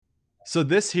So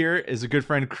this here is a good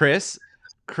friend, Chris.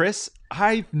 Chris,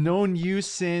 I've known you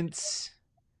since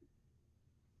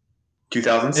it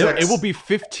will 2006. be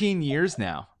 15 years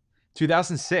now.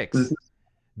 2006.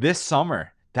 This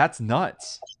summer. That's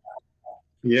nuts.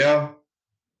 Yeah,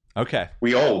 Okay.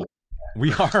 we old.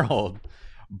 We are old.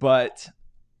 But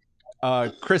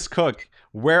Chris Cook,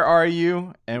 where are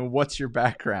you and what's your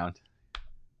background?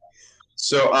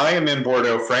 So I am in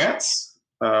Bordeaux, France.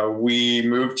 We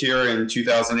moved here in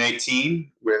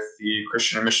 2018 with the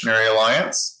Christian Missionary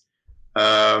Alliance.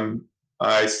 Um,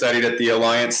 I studied at the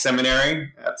Alliance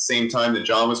Seminary at the same time that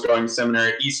John was going to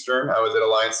seminary at Eastern. I was at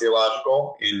Alliance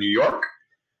Theological in New York.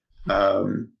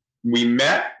 We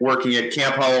met working at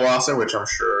Camp Halawasa, which I'm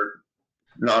sure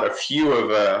not a few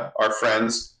of our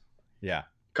friends Yeah.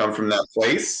 come from that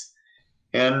place.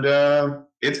 And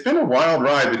it's been a wild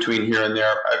ride between here and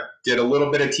there. I did a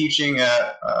little bit of teaching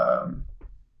at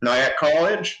Nyack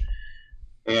College,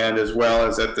 and as well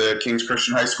as at the King's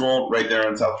Christian High School right there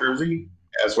in South Jersey,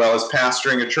 as well as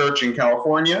pastoring a church in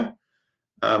California,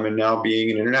 and now being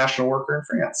an international worker in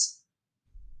France.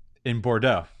 In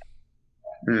Bordeaux.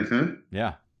 Mm-hmm.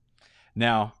 Yeah.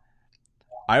 Now,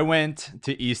 I went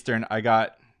to Eastern. I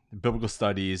got biblical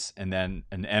studies and then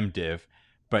an MDiv,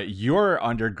 but your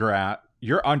undergrad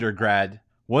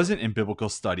wasn't in biblical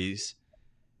studies.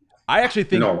 I actually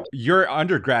think No. your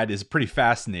undergrad is pretty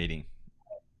fascinating.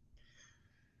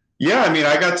 Yeah, I mean,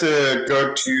 I got to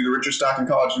go to the Richard Stockton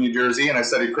College in New Jersey, and I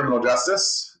studied criminal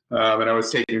justice. And I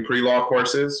was taking pre-law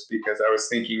courses because I was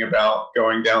thinking about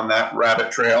going down that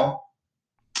rabbit trail.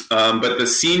 But the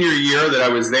senior year that I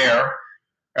was there,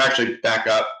 actually back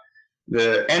up,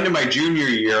 the end of my junior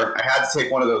year, I had to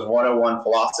take one of those 101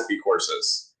 philosophy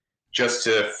courses just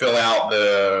to fill out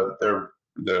the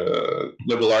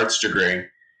liberal arts degree.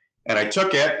 And I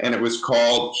took it, and it was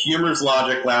called Humor's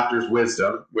Logic, Laughter's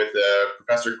Wisdom, with a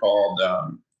professor called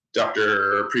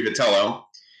Dr. Privatello.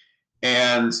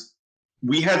 And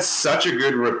we had such a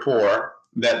good rapport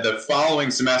that the following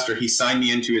semester he signed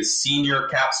me into his senior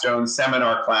capstone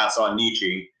seminar class on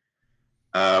Nietzsche.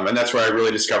 And that's where I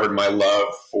really discovered my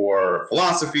love for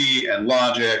philosophy and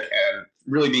logic and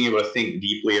really being able to think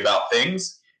deeply about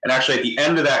things. And actually, at the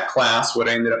end of that class, what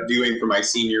I ended up doing for my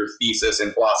senior thesis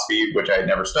in philosophy, which I had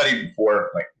never studied before,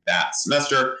 like that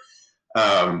semester,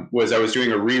 was I was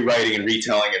doing a rewriting and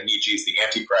retelling of Nietzsche's The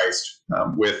Antichrist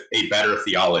with a better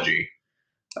theology.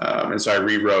 And so I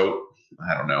rewrote,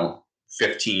 I don't know,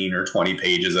 15 or 20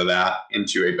 pages of that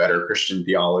into a better Christian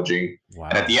theology. Wow.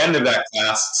 And at the end of that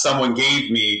class, someone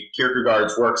gave me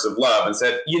Kierkegaard's Works of Love and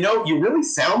said, you know, you really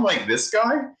sound like this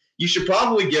guy. You should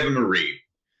probably give him a read.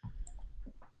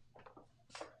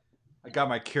 I got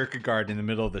my Kierkegaard in the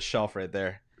middle of the shelf right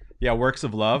there. Yeah, Works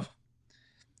of Love.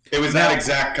 It was that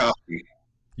exact copy.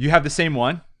 You have the same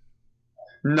one?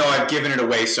 No, I've given it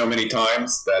away so many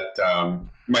times that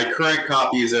my current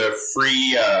copy is a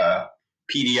free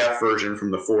PDF version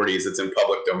from the 40s. It's in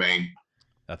public domain.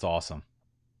 That's awesome.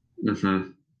 Mm-hmm.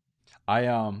 I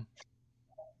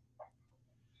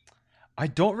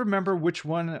don't remember which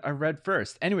one I read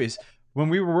first. Anyways, when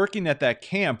we were working at that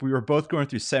camp, we were both going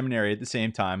through seminary at the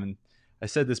same time. And I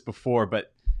said this before,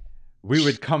 but we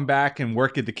would come back and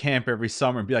work at the camp every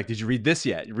summer and be like, did you read this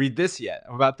yet? Read this yet?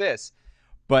 About this?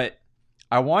 But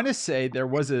I want to say there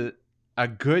was a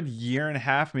good year and a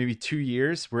half, maybe 2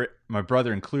 years, where my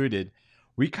brother included,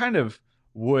 we kind of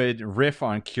would riff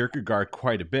on Kierkegaard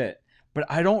quite a bit. But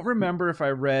I don't remember if I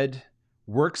read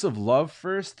Works of Love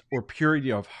first or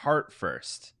Purity of Heart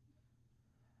first.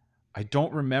 I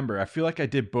don't remember. I feel like I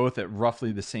did both at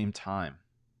roughly the same time.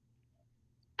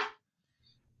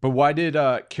 But why did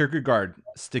Kierkegaard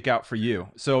stick out for you?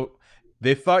 So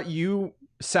they thought you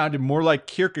sounded more like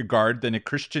Kierkegaard than a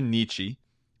Christian Nietzsche.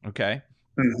 Okay.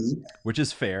 Mm-hmm. Which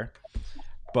is fair.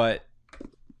 But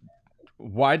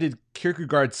why did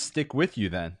Kierkegaard stick with you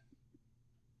then?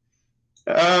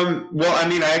 Well, I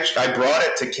mean, I brought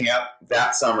it to camp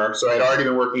that summer. So I'd already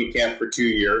been working at camp for 2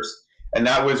 years. And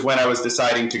that was when I was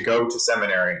deciding to go to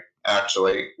seminary,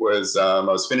 actually. I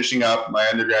was finishing up my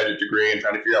undergraduate degree and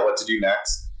trying to figure out what to do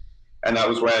next. And that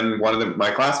was when one of my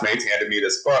classmates handed me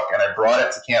this book, and I brought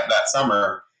it to camp that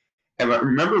summer. And I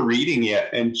remember reading it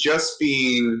and just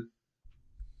being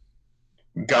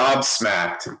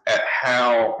gobsmacked at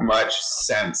how much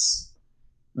sense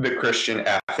the Christian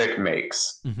ethic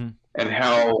makes. Mm-hmm. And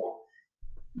how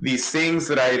these things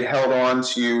that I had held on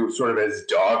to sort of as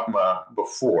dogma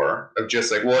before, of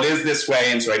just like, well, it is this way,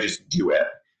 and so I just do it,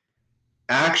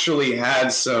 actually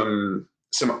had some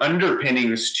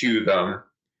underpinnings to them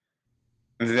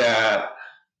that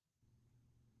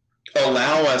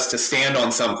allow us to stand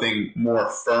on something more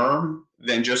firm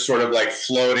than just sort of like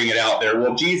floating it out there.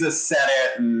 Well, Jesus said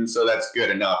it, and so that's good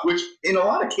enough, which in a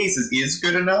lot of cases is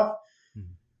good enough.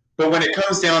 Mm-hmm. But when it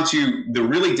comes down to the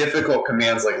really difficult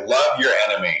commands like love your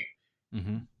enemy,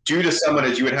 Mm-hmm. do to someone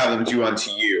as you would have them do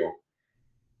unto you,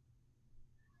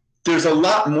 there's a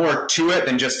lot more to it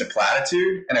than just a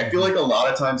platitude. And I feel like a lot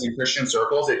of times in Christian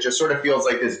circles, it just sort of feels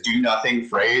like this do nothing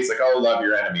phrase, like, oh, love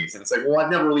your enemies. And it's like, well,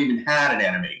 I've never really even had an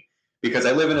enemy because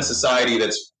I live in a society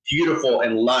that's beautiful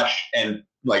and lush and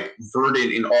like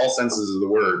verdant in all senses of the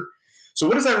word. So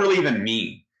what does that really even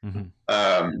mean?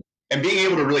 Mm-hmm. And being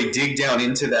able to really dig down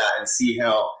into that and see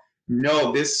how,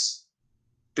 no, this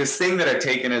thing that I've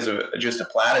taken as just a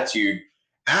platitude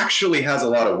actually has a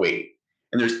lot of weight.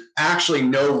 And there's actually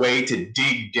no way to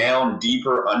dig down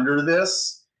deeper under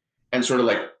this and sort of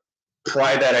like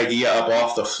pry that idea up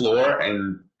off the floor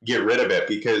and get rid of it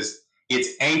because it's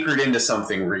anchored into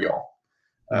something real.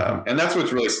 And that's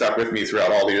what's really stuck with me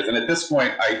throughout all the years. And at this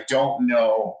point, I don't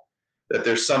know that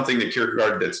there's something that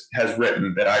Kierkegaard has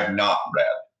written that I've not read,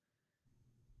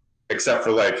 except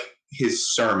for like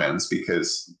his sermons,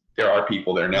 because there are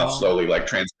people that are now slowly like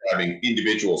transcribing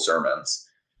individual sermons.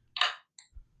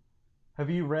 Have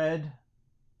you read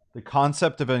The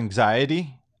Concept of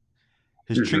Anxiety?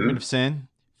 His treatment of sin,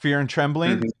 Fear and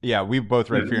Trembling? Mm-hmm. Yeah, we both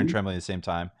read Fear and Trembling at the same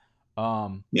time.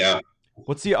 Yeah.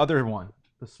 What's the other one?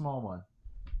 The small one.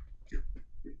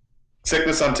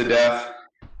 Sickness unto Death.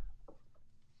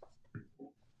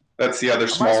 That's the other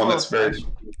small one that's very...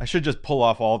 I should just pull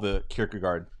off all the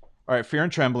Kierkegaard. All right, Fear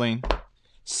and Trembling,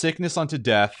 Sickness unto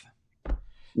Death,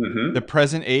 The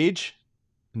Present Age,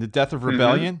 and The Death of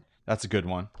Rebellion. That's a good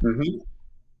one.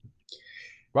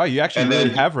 Wow, you actually really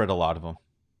have read a lot of them.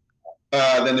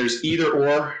 Then there's Either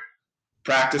Or,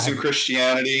 Practicing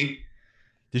Christianity.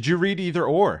 Did you read Either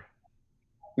Or?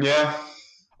 Yeah.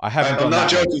 I haven't. I'm not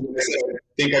joking. I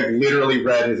think I've literally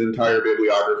read his entire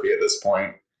bibliography at this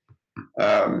point.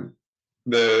 I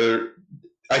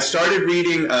started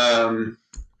reading.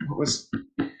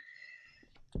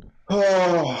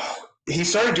 He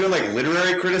started doing like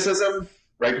literary criticism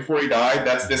right before he died.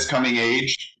 That's This Coming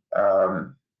Age,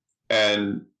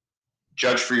 and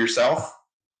Judge for Yourself.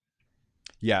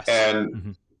 Yes.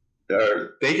 And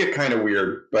they get kind of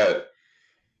weird, but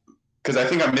because I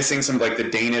think I'm missing some like the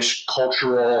Danish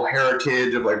cultural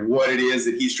heritage of like what it is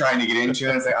that he's trying to get into.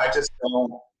 And it's like, I just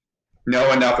don't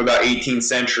know enough about 18th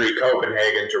century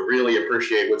Copenhagen to really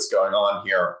appreciate what's going on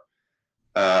here.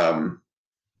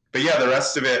 But yeah, the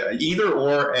rest of it, Either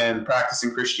Or and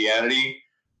Practicing Christianity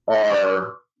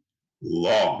are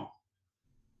long,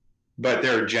 but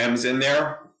there are gems in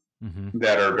there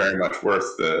that are very much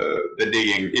worth the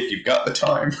digging if you've got the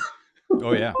time.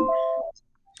 Oh yeah.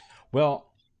 Well,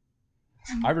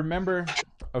 I remember.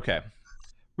 Okay,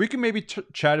 we can maybe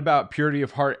chat about Purity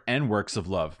of Heart and Works of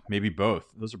Love. Maybe both.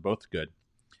 Those are both good.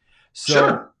 So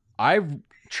sure. I've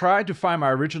tried to find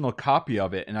my original copy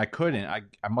of it, and I couldn't.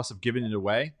 I must have given it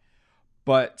away.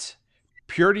 But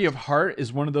Purity of Heart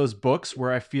is one of those books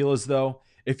where I feel as though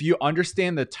if you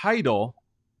understand the title,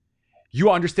 you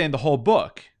understand the whole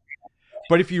book.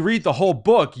 But if you read the whole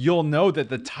book, you'll know that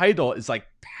the title is like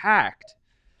packed.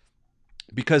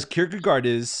 Because Kierkegaard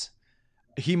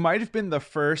he might have been the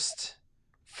first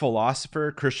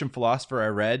Christian philosopher I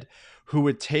read, who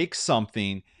would take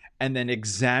something and then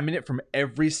examine it from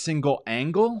every single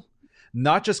angle,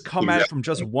 not just come at it from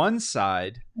just one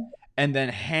side and then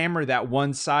hammer that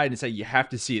one side and say, you have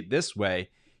to see it this way.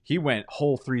 He went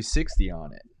whole 360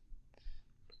 on it.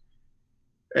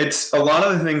 It's a lot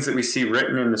of the things that we see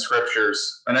written in the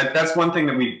scriptures. And that's one thing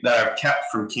that I've kept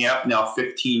from camp now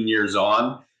 15 years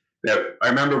on. That I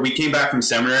remember we came back from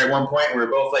seminary at one point and we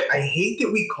were both like, I hate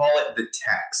that we call it the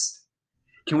text.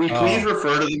 Can we please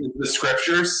refer to them as the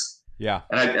scriptures? Yeah.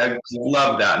 And I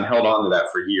love that and held on to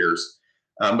that for years.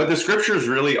 But the scriptures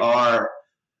really are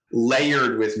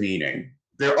layered with meaning.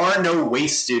 There are no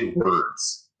wasted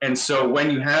words. And so when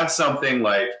you have something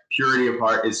like purity of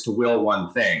heart is to will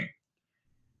one thing,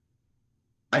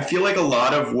 I feel like a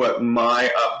lot of what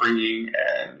my upbringing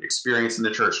and experience in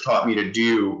the church taught me to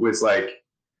do was like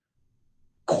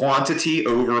quantity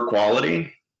over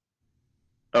quality,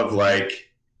 of like,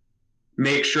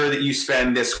 make sure that you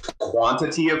spend this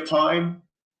quantity of time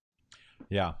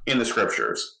in the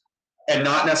scriptures and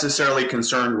not necessarily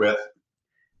concerned with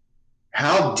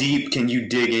how deep can you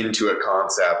dig into a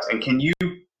concept and can you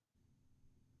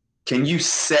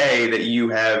say that you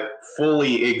have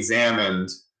fully examined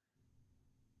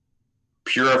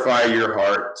purify your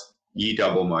heart, ye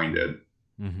double-minded.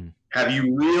 Have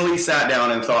you really sat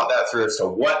down and thought that through as to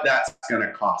what that's going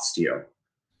to cost you?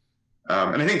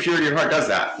 And I think Purity of Heart does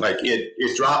that. Like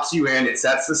it drops you in, it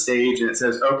sets the stage, and it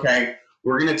says, okay,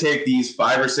 we're going to take these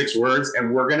 5 or 6 words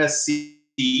and we're going to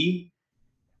see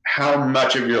how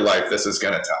much of your life this is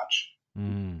going to touch.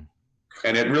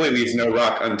 And it really leaves no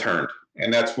rock unturned.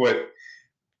 And that's what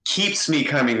keeps me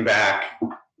coming back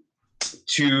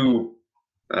to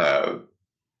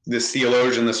this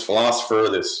theologian, this philosopher,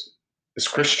 this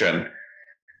Christian.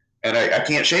 And I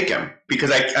can't shake him because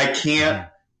I can't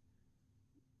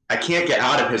get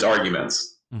out of his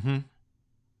arguments,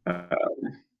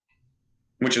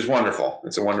 which is wonderful.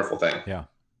 It's a wonderful thing. Yeah.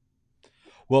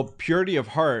 Well, purity of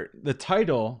heart, the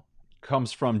title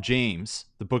comes from James,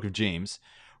 the book of James,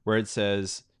 where it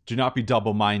says, do not be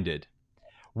double-minded,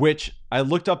 which I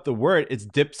looked up the word. It's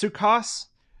dipsukos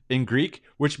in Greek,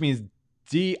 which means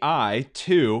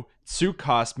D-I-2.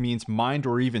 Tsukos means mind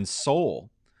or even soul.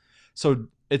 So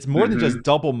it's more than just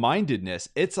double-mindedness.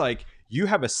 It's like you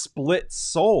have a split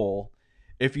soul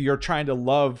if you're trying to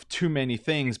love too many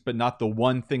things, but not the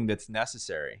one thing that's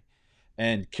necessary.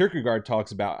 And Kierkegaard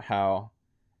talks about how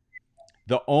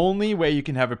the only way you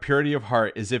can have a purity of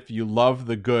heart is if you love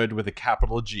the good with a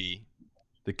capital G,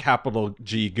 the capital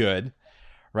G good,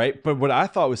 right? But what I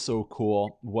thought was so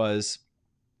cool was,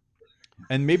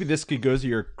 and maybe this could go to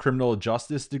your criminal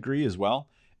justice degree as well,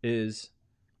 is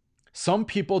some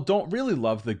people don't really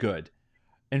love the good.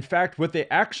 In fact, what they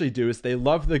actually do is they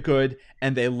love the good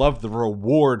and they love the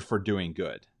reward for doing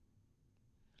good.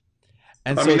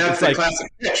 And I mean, that's the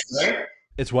classic pitch, right?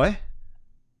 It's what?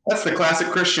 That's the classic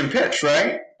Christian pitch,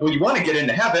 right? Well, you want to get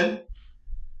into heaven.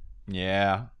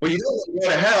 Yeah. Well, you don't want to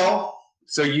go to hell.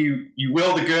 So you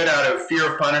will the good out of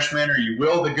fear of punishment, or you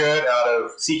will the good out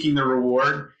of seeking the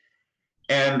reward.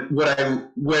 And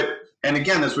and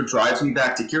again, that's what drives me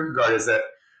back to Kierkegaard, is that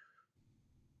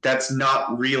that's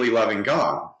not really loving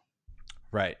God.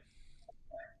 Right.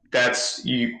 That's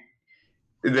the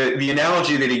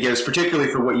analogy that he gives,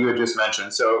 particularly for what you had just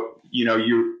mentioned. So,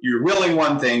 you're willing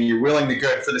one thing, you're willing the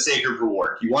good for the sake of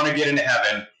reward. You want to get into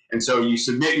heaven, and so you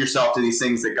submit yourself to these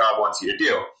things that God wants you to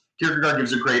do. Kierkegaard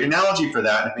gives a great analogy for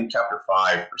that, I think chapter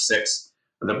 5 or 6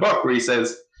 of the book, where he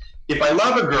says, if I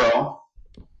love a girl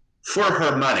for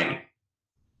her money,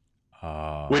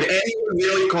 would anyone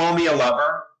really call me a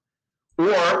lover?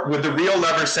 Or would the real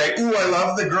lover say, ooh, I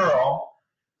love the girl,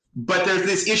 but there's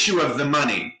this issue of the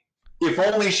money. If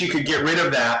only she could get rid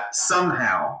of that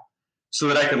somehow so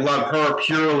that I could love her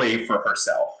purely for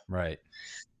herself. Right.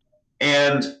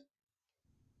 And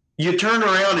you turn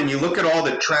around and you look at all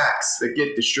the tracts that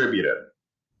get distributed.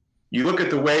 You look at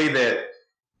the way that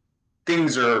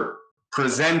things are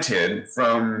presented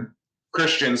from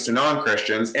Christians to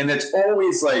non-Christians, and it's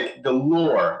always like the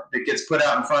lure that gets put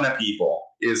out in front of people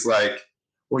is like,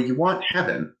 well, you want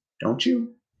heaven, don't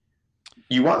you?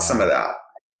 You want some of that.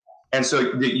 And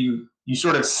so that you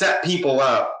sort of set people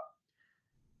up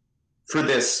for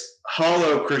this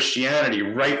hollow Christianity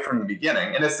right from the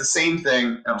beginning. And it's the same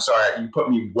thing. I'm sorry, you put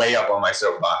me way up on my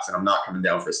soapbox, and I'm not coming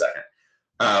down for a second.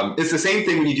 It's the same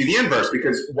thing when you do the inverse,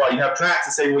 because while you have tracts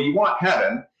that say, well, you want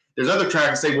heaven, there's other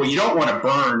tracts that say, well, you don't want to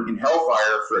burn in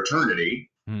hellfire for eternity.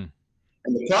 And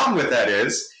the problem with that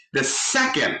is the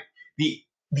second, the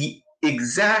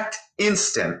exact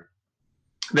instant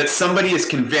that somebody is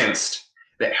convinced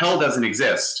that hell doesn't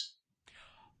exist,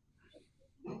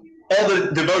 all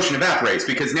the devotion evaporates,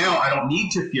 because now I don't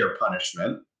need to fear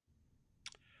punishment.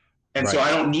 And so I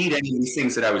don't need any of these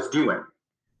things that I was doing.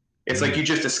 It's like you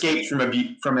just escaped from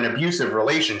an abusive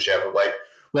relationship of like,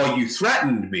 well, you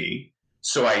threatened me,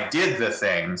 so I did the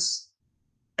things,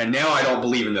 and now I don't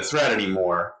believe in the threat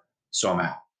anymore, so I'm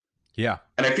out. Yeah.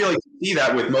 And I feel like you see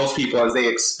that with most people as they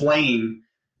explain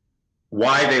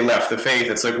why they left the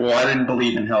faith. It's like, well, I didn't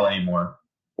believe in hell anymore,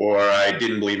 or I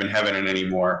didn't believe in heaven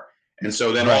anymore. And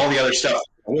so then all the other stuff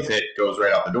with it goes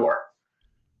right out the door.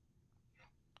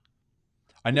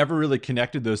 I never really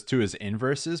connected those two as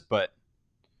inverses, but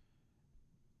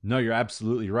no, you're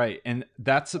absolutely right. And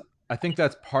I think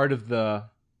that's part of the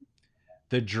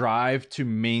drive to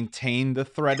maintain the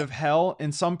threat of hell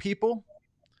in some people.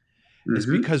 Is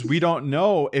because we don't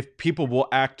know if people will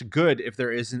act good if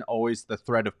there isn't always the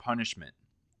threat of punishment.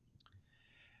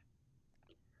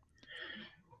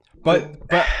 But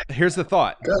here's the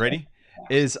thought. Ready?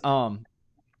 Is I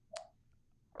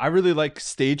really like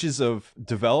stages of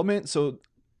development. So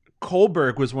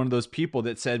Kohlberg was one of those people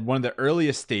that said one of the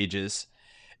earliest stages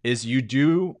is you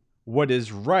do what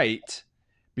is right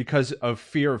because of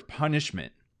fear of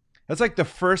punishment. That's like the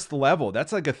first level.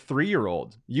 That's like a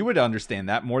 3-year-old. You would understand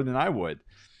that more than I would.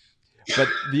 But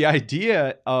the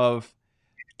idea of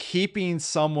keeping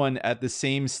someone at the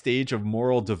same stage of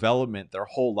moral development their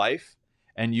whole life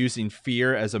and using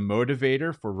fear as a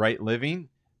motivator for right living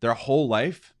their whole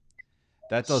life,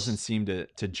 that doesn't seem to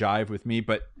jive with me.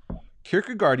 But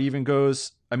Kierkegaard even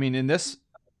goes, I mean, in this,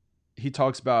 he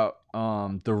talks about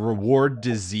the reward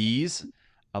disease.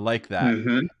 I like that.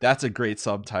 Mm-hmm. That's a great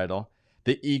subtitle.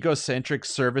 The egocentric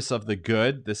service of the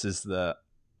good. This is the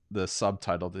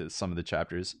subtitle to some of the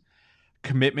chapters.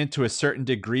 Commitment to a certain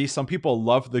degree. Some people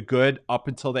love the good up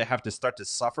until they have to start to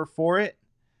suffer for it.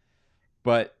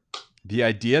 But the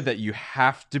idea that you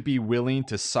have to be willing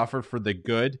to suffer for the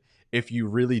good if you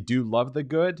really do love the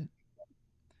good.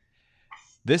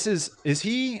 This is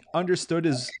he understood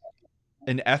as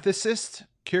an ethicist,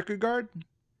 Kierkegaard?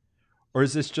 Or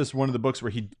is this just one of the books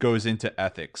where he goes into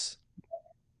ethics?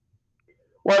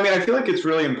 Well, I mean, I feel like it's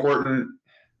really important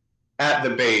at the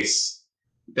base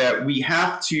that we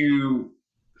have to,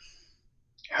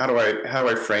 how do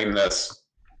I frame this?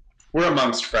 We're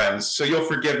amongst friends, so you'll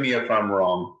forgive me if I'm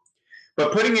wrong.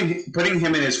 But putting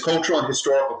him in his cultural and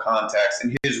historical context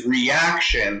and his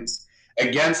reactions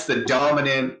against the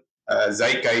dominant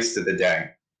zeitgeist of the day.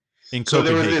 So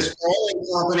there was this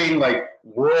all-encompassing like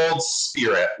world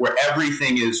spirit where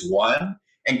everything is one,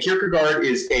 and Kierkegaard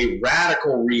is a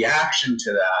radical reaction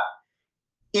to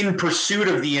that in pursuit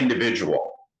of the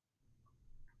individual.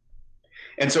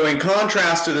 And so in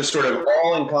contrast to the sort of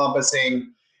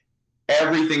all-encompassing,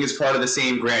 everything is part of the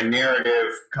same grand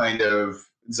narrative kind of,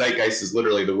 zeitgeist is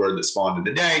literally the word that spawned in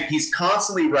the day, he's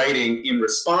constantly writing in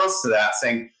response to that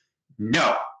saying,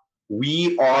 no,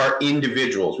 we are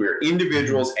individuals. We are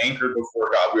individuals anchored before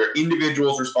God. We are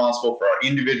individuals responsible for our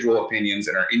individual opinions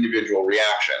and our individual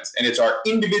reactions. And it's our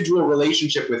individual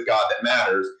relationship with God that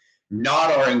matters,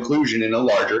 not our inclusion in a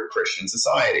larger Christian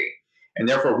society. And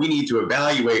therefore, we need to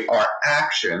evaluate our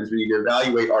actions. We need to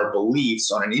evaluate our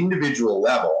beliefs on an individual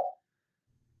level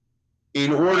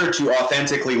in order to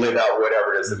authentically live out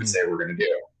whatever it is that we say we're going to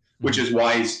do. Which is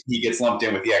why he gets lumped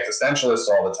in with the existentialists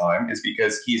all the time, is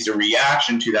because he's a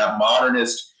reaction to that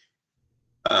modernist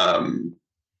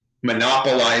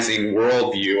monopolizing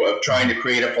worldview of trying to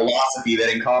create a philosophy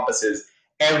that encompasses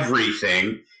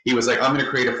everything. He was like, I'm going to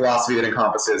create a philosophy that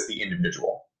encompasses the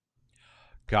individual.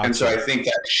 Gotcha. And so I think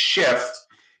that shift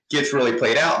gets really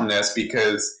played out in this,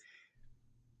 because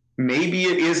maybe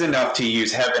it is enough to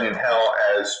use heaven and hell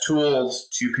as tools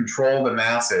to control the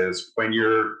masses when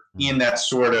you're in that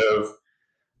sort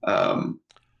of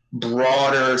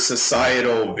broader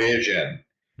societal vision.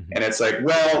 Mm-hmm. And it's like,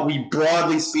 well, we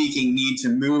broadly speaking need to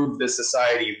move the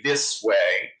society this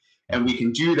way, and we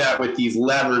can do that with these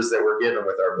levers that we're given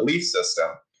with our belief system.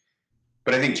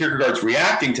 But I think Kierkegaard's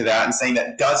reacting to that and saying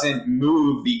that doesn't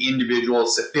move the individual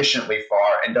sufficiently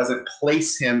far and doesn't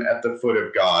place him at the foot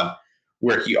of God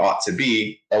where he ought to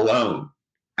be, alone,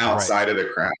 outside of the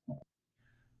crowd.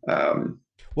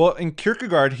 Well, in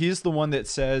Kierkegaard, he's the one that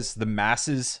says the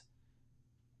masses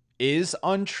is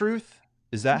untruth.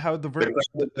 Is that how the verse?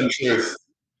 Untruth.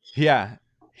 Yeah,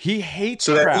 he hates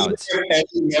so crowds. So that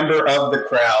every member of the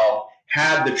crowd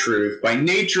had the truth. By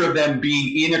nature of them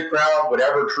being in a crowd,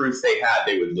 whatever truth they had,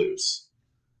 they would lose.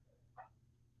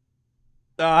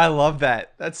 Oh, I love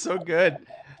that. That's so good.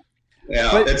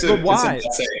 Yeah, but why?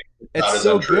 It's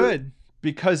so good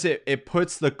because it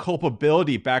puts the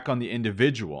culpability back on the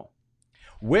individual.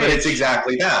 But it's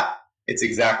exactly that. It's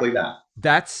exactly that.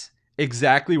 That's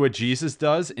exactly what Jesus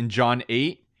does in John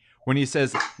 8 when he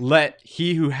says, let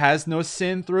he who has no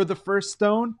sin throw the first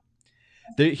stone.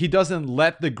 He doesn't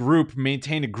let the group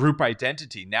maintain a group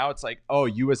identity. Now it's like, oh,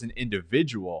 you as an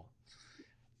individual.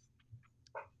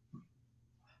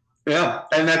 Yeah,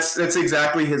 and that's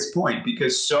exactly his point,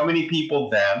 because so many people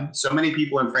then, so many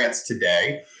people in France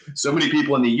today, so many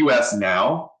people in the US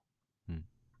now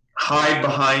hide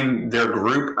behind their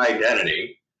group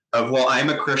identity of, well, I'm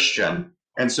a Christian,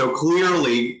 and so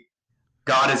clearly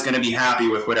God is going to be happy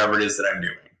with whatever it is that I'm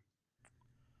doing.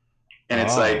 And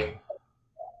it's like,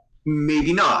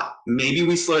 maybe not. Maybe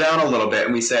we slow down a little bit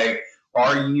and we say,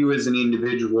 are you as an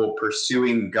individual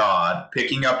pursuing God,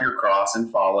 picking up your cross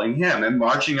and following him and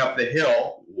marching up the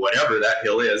hill, whatever that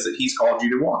hill is that he's called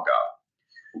you to walk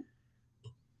up?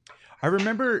 I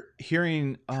remember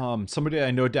hearing somebody I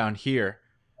know down here,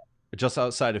 just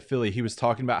outside of Philly, he was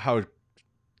talking about how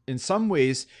in some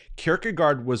ways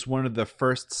Kierkegaard was one of the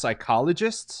first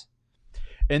psychologists,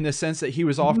 in the sense that he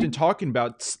was often talking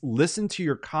about listen to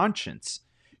your conscience.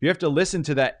 You have to listen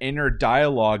to that inner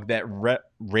dialogue that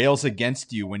rails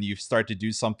against you when you start to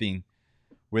do something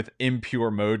with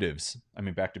impure motives. I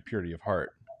mean, back to purity of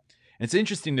heart. And it's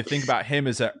interesting to think about him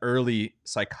as an early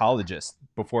psychologist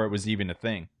before it was even a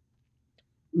thing.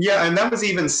 Yeah, and that was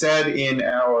even said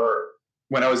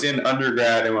when I was in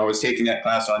undergrad and when I was taking that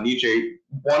class on Nietzsche.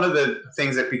 One of the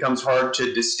things that becomes hard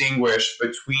to distinguish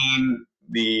between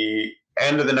the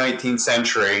end of the 19th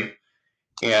century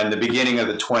and the beginning of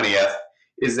the 20th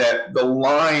is that the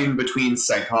line between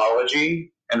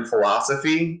psychology and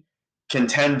philosophy can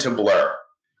tend to blur.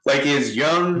 Like, is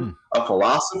Jung a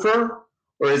philosopher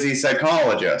or is he a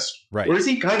psychologist? Right. Or is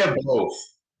he kind of both?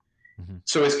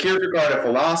 So is Kierkegaard a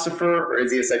philosopher or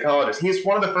is he a psychologist? He's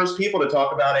one of the first people to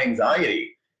talk about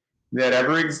anxiety that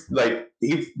ever,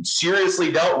 he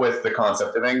seriously dealt with the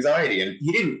concept of anxiety. And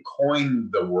he didn't coin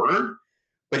the word,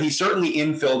 but he certainly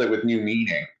infilled it with new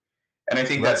meaning. And I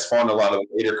think that spawned a lot of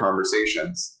later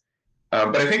conversations.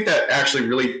 But I think that actually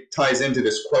really ties into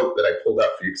this quote that I pulled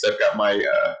up for you, because I've got my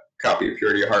copy of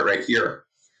Purity of Heart right here.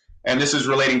 And this is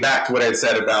relating back to what I had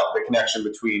said about the connection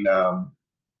between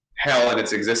hell and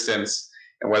its existence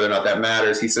and whether or not that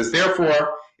matters. He says,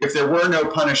 therefore, if there were no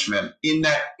punishment, in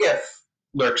that if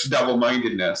lurks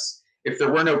double-mindedness. If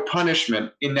there were no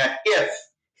punishment, in that if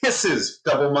hisses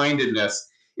double-mindedness.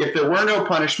 If there were no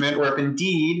punishment, or if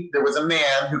indeed there was a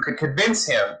man who could convince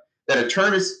him that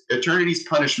eternity's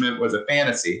punishment was a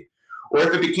fantasy, or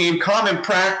if it became common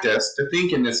practice to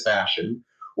think in this fashion,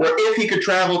 or if he could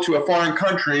travel to a foreign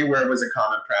country where it was a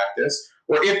common practice,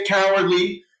 or if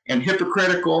cowardly and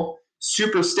hypocritical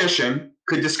superstition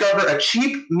could discover a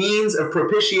cheap means of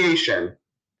propitiation,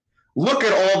 look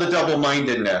at all the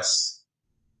double-mindedness.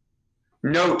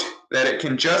 Note that it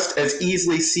can just as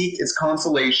easily seek its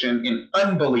consolation in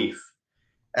unbelief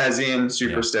as in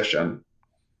superstition.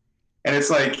 And it's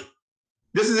like,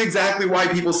 this is exactly why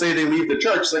people say they leave the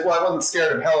church. It's like, well, I wasn't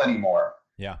scared of hell anymore.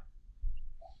 Yeah.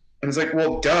 And it's like,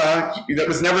 well, duh, that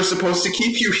was never supposed to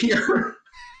keep you here.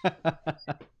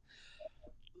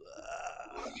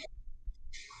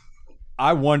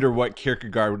 I wonder what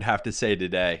Kierkegaard would have to say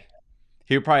today.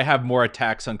 He would probably have more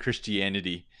attacks on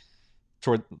Christianity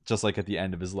toward just like at the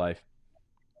end of his life.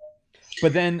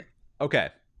 But then, okay,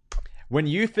 when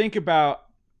you think about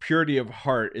Purity of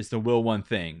Heart is the will one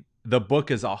thing, the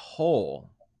book as a whole,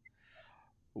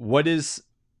 what is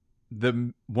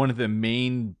one of the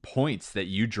main points that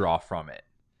you draw from it?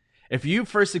 If you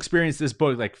first experienced this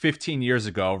book like 15 years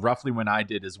ago, roughly when I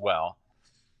did as well,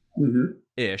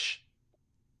 ish,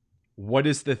 what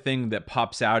is the thing that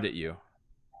pops out at you?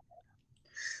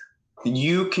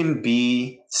 You can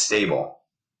be stable.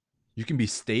 You can be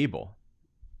stable.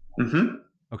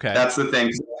 Okay. That's the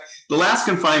thing. The Last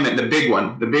Confinement, the big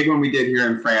one we did here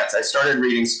in France, I started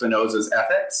reading Spinoza's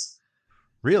Ethics.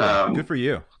 Really? Good for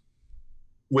you.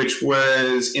 Which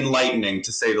was enlightening,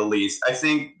 to say the least. I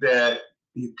think that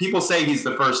people say he's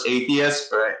the first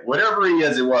atheist, but whatever he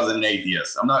is, it wasn't an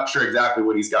atheist. I'm not sure exactly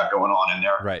what he's got going on in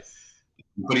there. Right.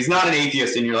 But he's not an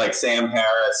atheist in your like Sam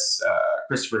Harris,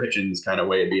 Christopher Hitchens kind of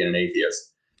way of being an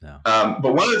atheist. No.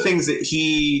 But one of the things that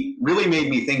he really made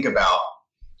me think about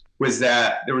was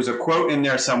that there was a quote in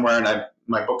there somewhere, and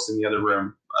my book's in the other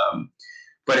room,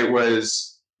 but it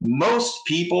was, most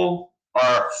people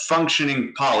are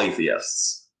functioning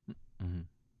polytheists.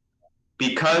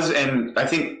 Because, and I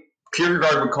think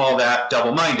Kierkegaard would call that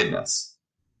double-mindedness.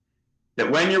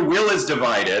 That when your will is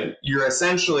divided, you're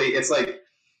essentially, it's like,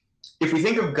 if we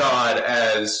think of God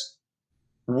as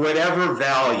whatever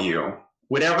value,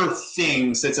 whatever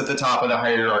thing sits at the top of the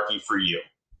hierarchy for you,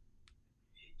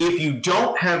 if you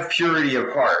don't have purity of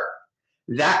heart,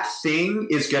 that thing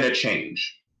is going to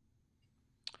change.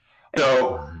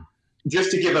 So,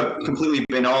 just to give a completely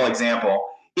banal example,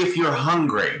 if you're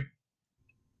hungry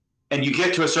and you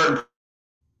get to a certain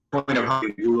point of hunger,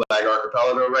 Gulag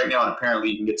Archipelago right now, and apparently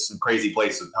you can get to some crazy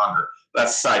places with hunger.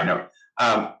 That's a side note.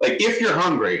 Like, if you're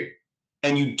hungry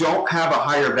and you don't have a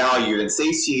higher value than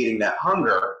satiating that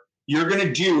hunger, you're going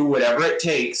to do whatever it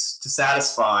takes to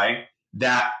satisfy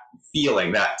that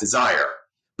feeling, that desire.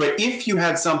 But if you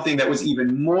had something that was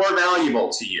even more valuable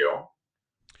to you,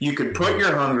 you could put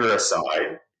your hunger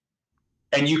aside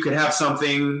and you could have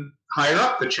something higher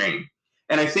up the chain.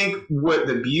 And I think what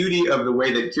the beauty of the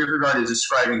way that Kierkegaard is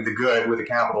describing the good with a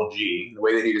capital G, the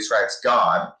way that he describes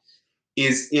God,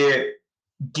 is it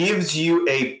gives you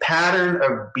a pattern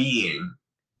of being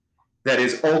that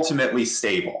is ultimately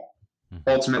stable,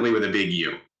 ultimately with a big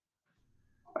U.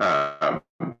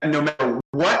 No matter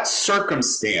what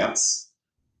circumstance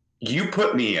you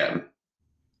put me in,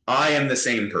 I am the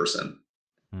same person.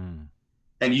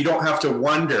 And you don't have to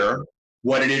wonder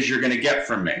what it is you're going to get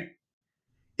from me.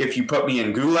 If you put me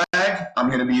in Gulag, I'm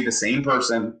going to be the same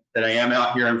person that I am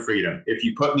out here in freedom. If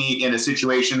you put me in a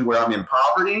situation where I'm in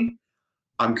poverty,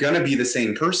 I'm going to be the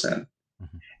same person.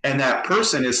 And that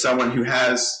person is someone who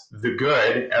has the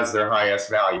good as their highest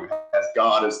value, has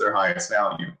God as their highest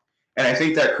value. And I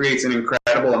think that creates an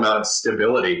incredible amount of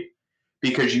stability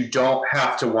because you don't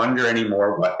have to wonder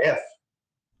anymore what if,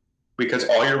 because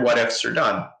all your what ifs are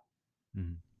done.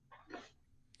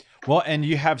 Well, and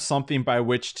you have something by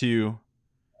which to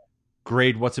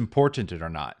grade what's important or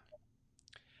not.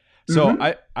 So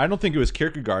Mm-hmm. I don't think it was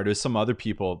Kierkegaard, it was some other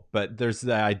people, but there's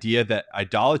the idea that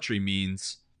idolatry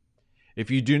means if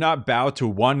you do not bow to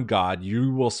one God,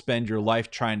 you will spend your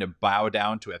life trying to bow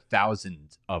down to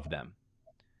 1,000 of them.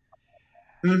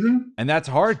 Mm-hmm. And that's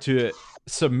hard to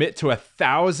submit to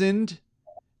 1,000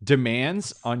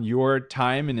 demands on your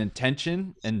time and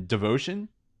intention and devotion.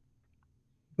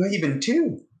 But even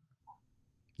two.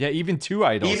 Yeah, even two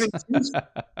idols.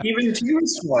 Even two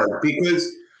is smart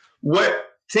because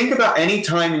think about any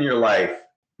time in your life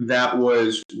that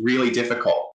was really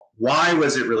difficult. Why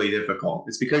was it really difficult?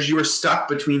 It's because you were stuck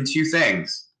between two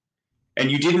things and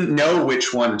you didn't know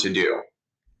which one to do.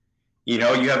 You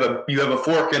know, you have a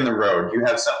fork in the road. You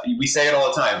have something. We say it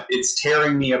all the time. It's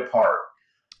tearing me apart.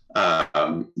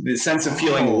 The sense of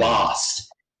feeling lost.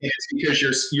 It's because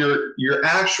your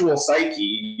actual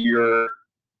psyche,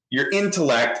 your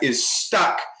intellect is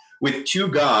stuck with two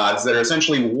gods that are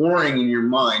essentially warring in your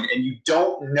mind, and you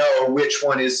don't know which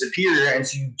one is superior, and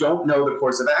so you don't know the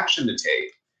course of action to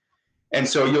take. And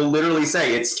so you'll literally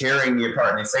say, it's tearing me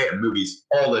apart. And they say it in movies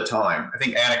all the time. I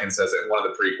think Anakin says it in one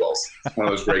of the prequels. It's one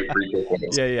of those great prequel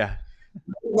quotes. Yeah. I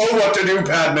don't know what to do,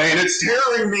 Padme, and it's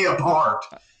tearing me apart.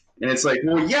 And it's like,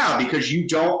 well, yeah, because you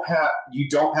don't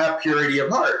have purity of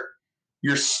heart.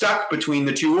 You're stuck between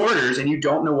the two orders, and you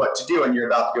don't know what to do, and you're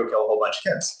about to go kill a whole bunch of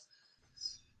kids.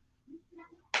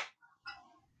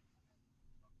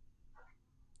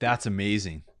 That's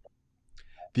amazing.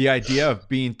 The idea of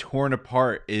being torn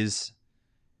apart is,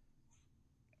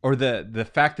 or the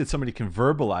fact that somebody can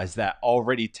verbalize that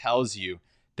already tells you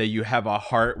that you have a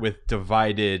heart with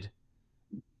divided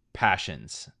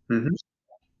passions. Mm-hmm.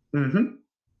 Mm-hmm.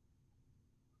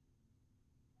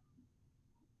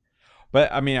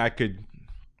 But I mean, I can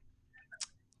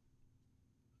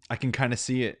kind of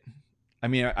see it. I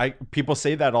mean, people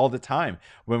say that all the time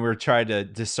when we're trying to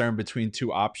discern between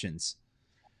two options.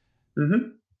 Mm-hmm.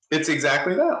 It's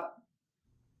exactly that.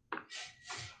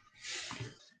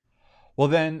 Well,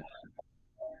 then,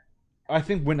 I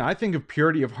think when I think of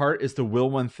purity of heart is the will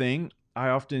one thing, I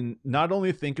often not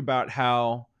only think about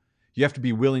how you have to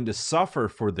be willing to suffer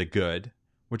for the good,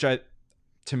 which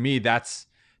to me, that's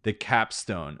the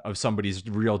capstone of somebody's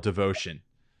real devotion,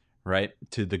 right?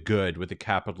 To the good with a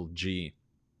capital G.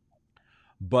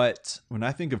 But when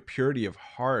I think of purity of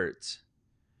heart,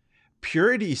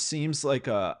 purity seems like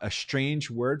a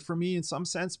strange word for me in some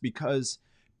sense, because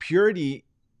purity,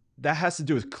 that has to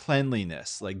do with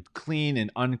cleanliness, like clean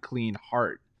and unclean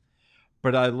heart.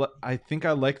 But I think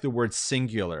I like the word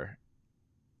singular,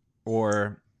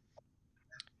 or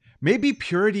maybe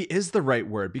purity is the right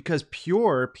word, because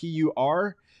pure,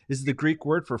 P-U-R, is the Greek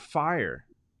word for fire.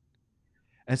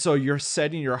 And so you're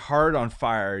setting your heart on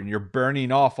fire and you're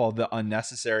burning off all the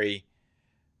unnecessary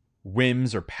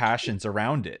whims or passions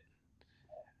around it.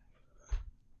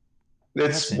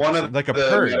 It's one of like a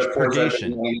purge,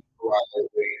 purgation.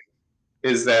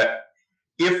 Is that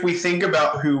if we think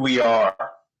about who we are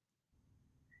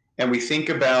and we think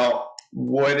about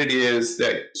what it is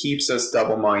that keeps us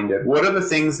double-minded, what are the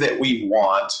things that we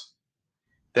want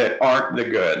that aren't the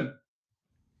good?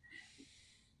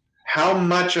 How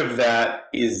much of that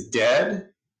is dead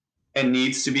and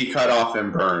needs to be cut off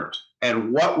and burned?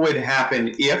 And what would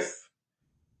happen if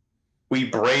we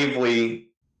bravely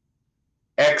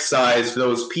excise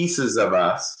those pieces of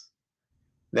us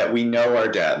that we know are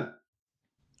dead?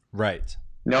 Right.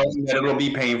 Knowing that it'll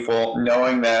be painful,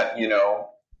 knowing that,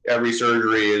 every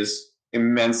surgery is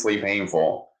immensely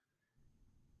painful.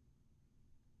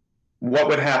 What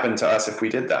would happen to us if we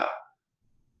did that?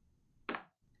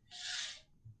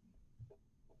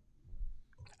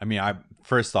 I mean,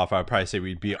 first off, I would probably say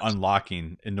we'd be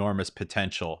unlocking enormous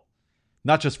potential,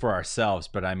 not just for ourselves,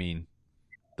 but I mean,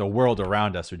 the world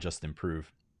around us would just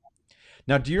improve.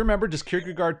 Now, do you remember, does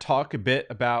Kierkegaard talk a bit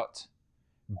about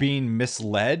being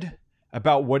misled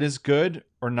about what is good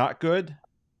or not good?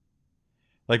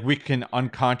 Like we can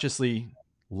unconsciously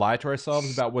lie to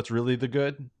ourselves about what's really the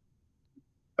good?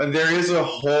 There is a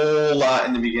whole lot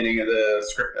in the beginning of the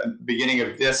script, beginning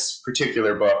of this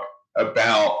particular book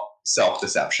about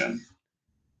self-deception.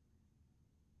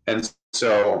 And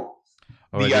so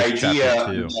the idea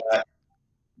that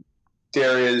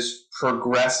there is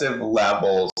progressive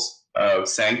levels of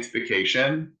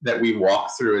sanctification that we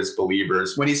walk through as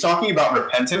believers. When he's talking about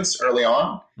repentance early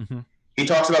on, he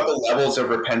talks about the levels of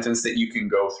repentance that you can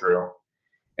go through,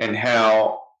 and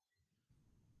how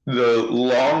the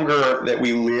longer that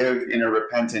we live in a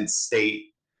repentant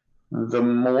state, not the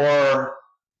more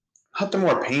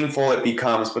painful it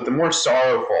becomes, but the more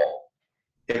sorrowful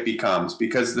it becomes,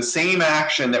 because the same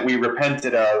action that we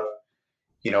repented of,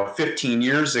 15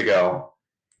 years ago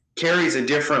carries a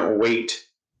different weight,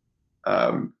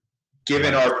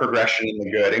 given our progression in the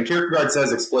good. And Kierkegaard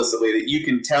says explicitly that you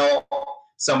can tell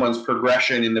someone's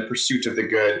progression in the pursuit of the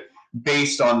good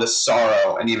based on the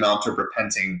sorrow and the amount of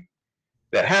repenting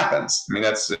that happens. I mean,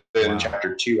 that's in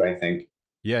chapter 2, I think.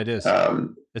 Yeah, it is.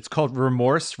 It's called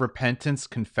Remorse, Repentance,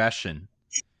 Confession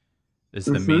is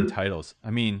the main titles. I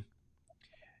mean,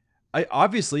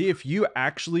 obviously, if you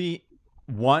actually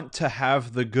want to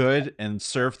have the good and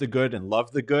serve the good and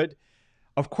love the good,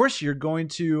 of course you're going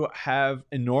to have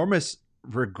enormous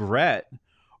regret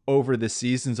over the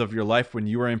seasons of your life when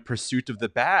you were in pursuit of the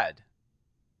bad.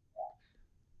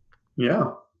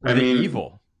 Yeah. Or the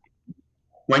evil.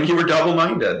 When you were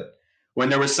double-minded, when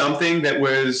there was something that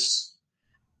was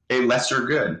a lesser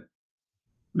good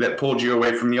that pulled you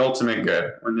away from the ultimate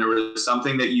good, when there was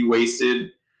something that you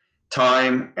wasted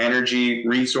time, energy,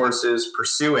 resources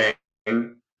pursuing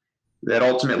that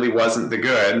ultimately wasn't the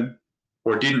good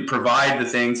or didn't provide the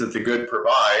things that the good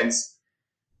provides,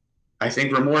 I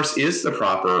think remorse is the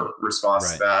proper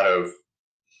response to that.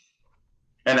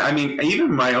 And I mean, even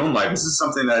in my own life, this is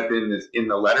something that I've been in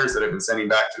the letters that I've been sending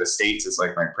back to the States as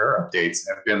like my prayer updates.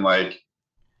 I've been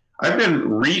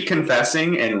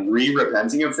reconfessing and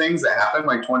re-repenting of things that happened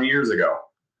like 20 years ago.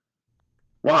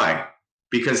 Why?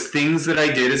 Because things that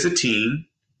I did as a teen,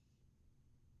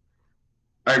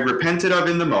 I repented of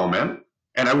in the moment,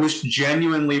 and I was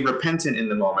genuinely repentant in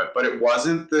the moment, but it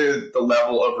wasn't the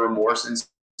level of remorse and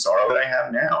sorrow that I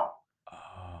have now.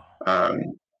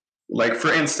 Like,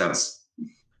 for instance,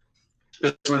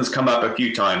 this one's come up a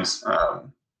few times, but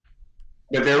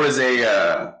there was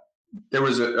a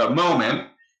moment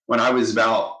when I was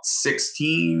about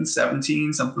 16,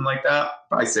 17, something like that,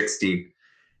 probably 16,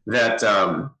 that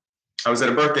I was at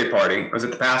a birthday party. I was at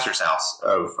the pastor's house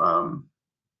of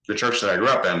the church that I grew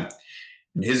up in.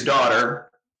 And his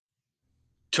daughter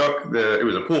it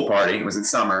was a pool party. It was in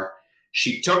summer.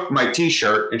 She took my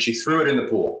t-shirt and she threw it in the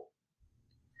pool.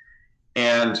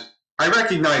 And I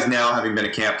recognize now, having been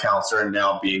a camp counselor and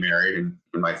now being married in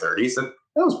my 30s, that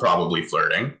was probably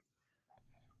flirting.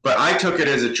 But I took it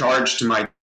as a charge to my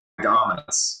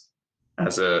dominance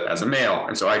as a male.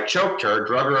 And so I choked her,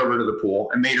 drug her over to the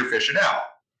pool, and made her fish it out.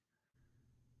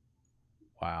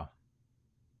 Wow.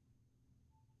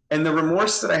 And the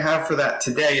remorse that I have for that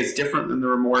today is different than the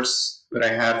remorse that I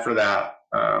had for that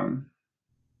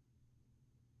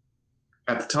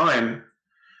at the time.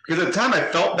 Because at the time I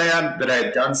felt bad that I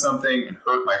had done something and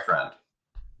hurt my friend.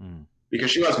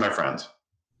 Because she was my friend.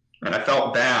 And I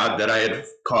felt bad that I had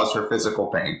caused her physical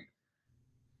pain.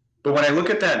 But when I look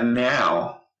at that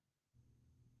now,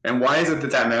 and why is it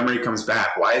that memory comes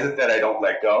back? Why is it that I don't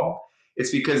let go?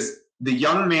 It's because the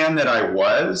young man that I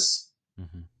was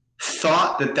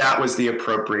thought that was the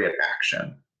appropriate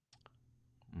action.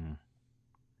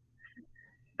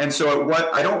 And so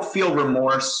I don't feel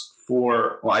remorse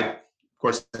for, of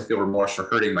course I feel remorse for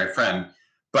hurting my friend,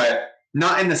 but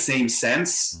not in the same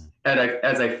sense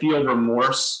as I feel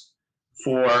remorse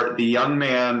for the young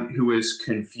man who was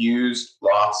confused,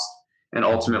 lost, and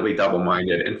ultimately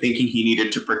double-minded and thinking he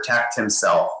needed to protect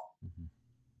himself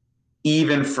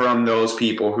even from those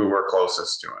people who were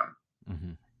closest to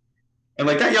him. And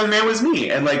like that young man was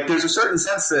me. And like there's a certain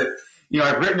sense that,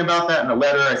 I've written about that in a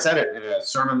letter. I said it in a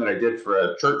sermon that I did for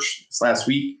a church this last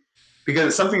week, because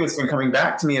it's something that's been coming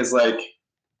back to me is like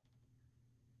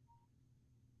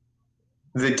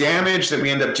the damage that we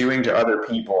end up doing to other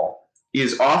people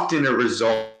is often a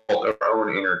result of our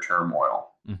own inner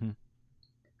turmoil.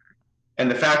 And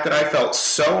the fact that I felt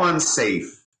so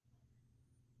unsafe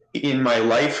in my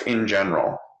life in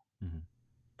general,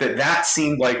 that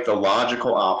seemed like the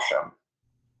logical option,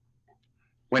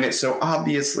 when it so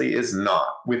obviously is not,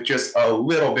 with just a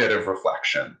little bit of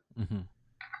reflection.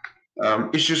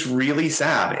 It's just really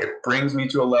sad. It brings me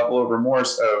to a level of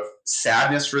remorse, of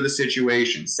sadness for the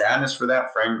situation, sadness for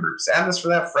that friend group, sadness for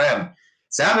that friend,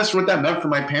 sadness for what that meant for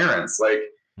my parents. Like,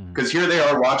 because here they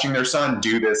are watching their son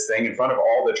do this thing in front of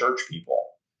all the church people.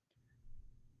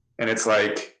 And it's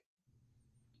like,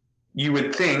 you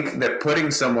would think that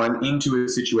putting someone into a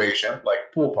situation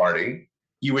like pool party,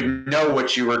 you would know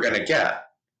what you were going to get.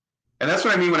 And that's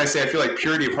what I mean when I say I feel like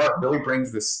purity of heart really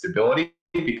brings this stability,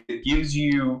 because it gives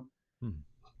you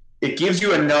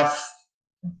enough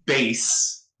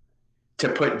base to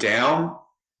put down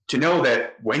to know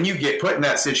that when you get put in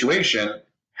that situation,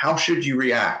 how should you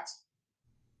react?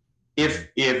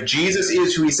 If Jesus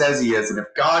is who he says he is, and if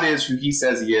God is who he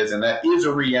says he is, and that is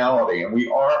a reality, and we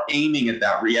are aiming at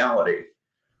that reality,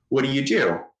 what do you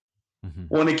do?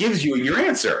 Well, and it gives you your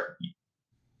answer.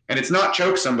 And it's not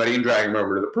choke somebody and drag them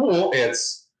over to the pool.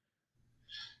 It's,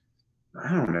 I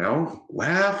don't know,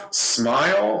 laugh,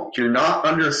 smile. You're not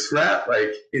under threat.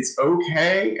 Like, it's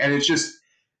okay. And it's just,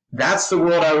 that's the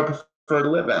world I would prefer to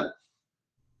live in.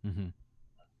 Mm-hmm.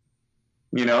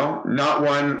 You know, not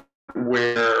one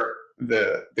where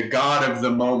the God of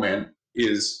the moment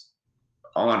is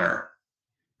honor.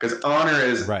 Because honor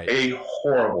is a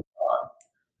horrible God.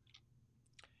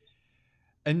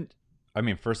 And I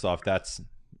mean, first off, that's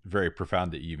very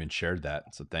profound that you even shared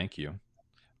that. So thank you.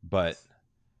 But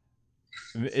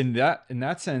in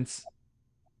that sense,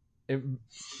 it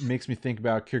makes me think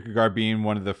about Kierkegaard being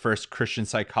one of the first Christian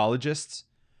psychologists.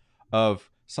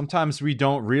 Of sometimes we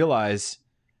don't realize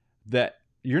that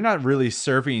you're not really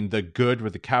serving the good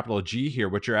with a capital G here.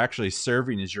 What you're actually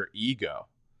serving is your ego.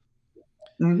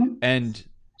 Mm-hmm. And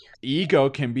ego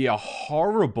can be a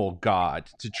horrible god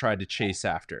to try to chase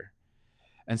after.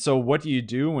 And so what do you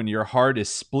do when your heart is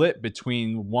split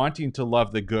between wanting to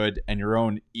love the good and your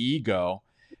own ego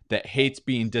that hates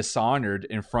being dishonored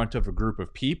in front of a group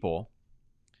of people?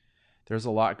 There's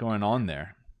a lot going on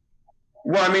there.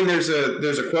 Well, I mean, there's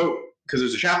a quote, because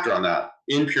there's a chapter on that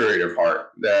in Purity of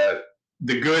Heart, that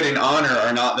the good and honor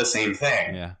are not the same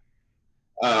thing. Yeah.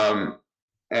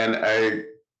 And I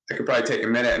could probably take a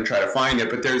minute and try to find it,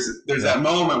 but there's that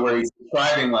moment where he's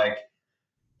describing, like,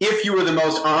 if you were the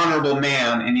most honorable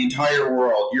man in the entire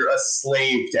world, you're a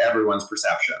slave to everyone's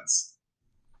perceptions.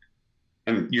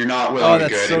 And you're not willing to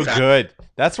good. Oh, that's so good.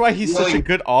 That's why he's such a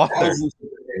good author.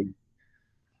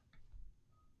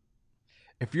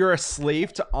 If you're a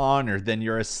slave to honor, then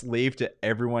you're a slave to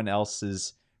everyone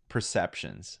else's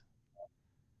perceptions.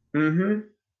 Mm-hmm.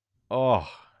 Oh.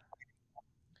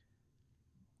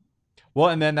 Well,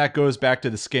 and then that goes back to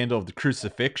the scandal of the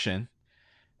crucifixion.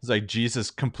 It's like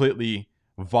Jesus completely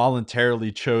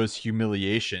voluntarily chose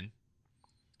humiliation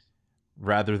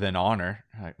rather than honor.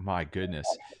 Like, my goodness.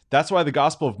 That's why the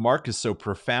Gospel of Mark is so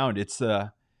profound. It's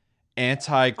the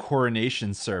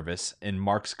anti-coronation service in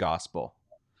Mark's Gospel.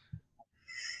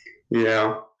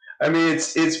 Yeah. I mean,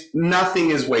 it's nothing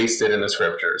is wasted in the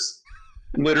scriptures.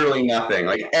 Literally nothing.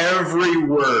 Like, every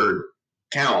word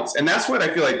counts. And that's what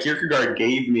I feel like Kierkegaard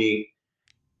gave me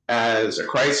as a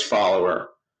Christ follower,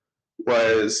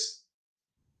 was,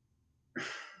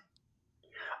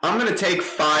 I'm going to take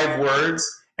 5 words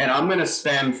and I'm going to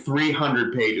spend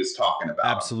 300 pages talking about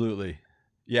them. Absolutely.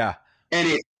 Yeah.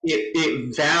 And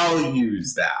it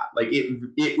values that. Like,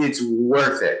 it's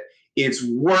worth it. It's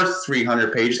worth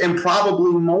 300 pages and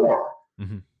probably more.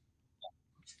 Mm-hmm.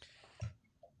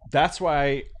 That's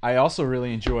why I also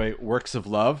really enjoy Works of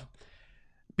Love,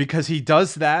 because he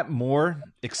does that more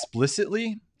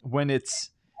explicitly when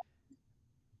it's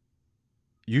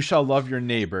you shall love your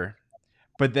neighbor.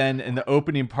 But then in the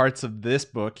opening parts of this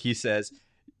book, he says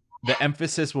the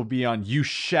emphasis will be on you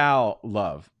shall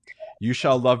love. You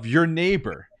shall love your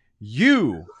neighbor.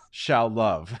 You shall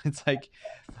love. It's like,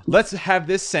 let's have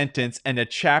this sentence and a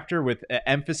chapter with an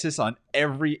emphasis on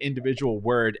every individual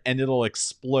word, and it'll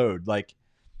explode. Like,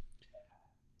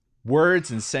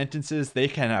 words and sentences, they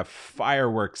can have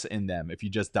fireworks in them if you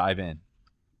just dive in.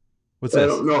 What's this? I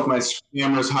don't know if my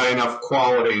camera's high enough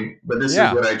quality, but this is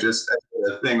what I just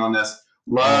the thing on this.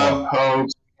 Love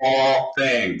hopes all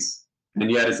things,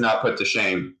 and yet it's not put to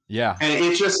shame. Yeah. And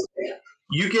it's just,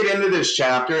 you get into this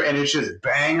chapter and it's just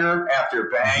banger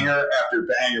after banger after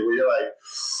banger where you're like,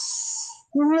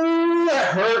 ooh,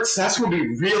 that hurts. That's going to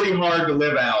be really hard to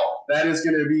live out. That is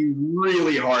going to be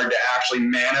really hard to actually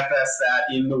manifest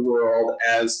that in the world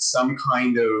as some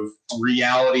kind of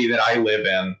reality that I live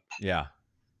in. Yeah.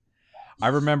 I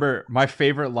remember my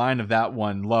favorite line of that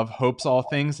one, love hopes all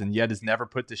things and yet is never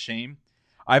put to shame.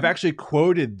 I've actually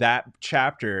quoted that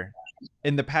chapter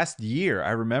in the past year.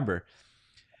 I remember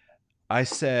I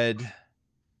said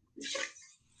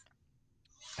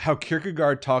how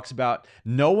Kierkegaard talks about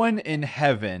no one in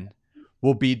heaven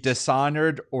will be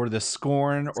dishonored or the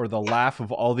scorn or the laugh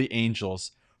of all the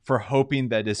angels for hoping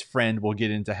that his friend will get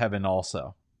into heaven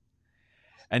also.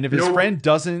 And if his friend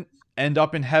doesn't end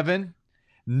up in heaven,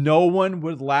 no one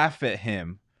would laugh at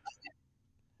him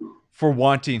for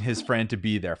wanting his friend to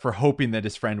be there, for hoping that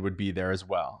his friend would be there as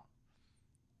well.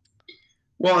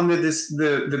 Well, and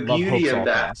the beauty of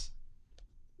that,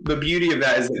 the beauty of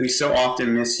that is that we so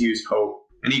often misuse hope.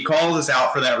 And he calls us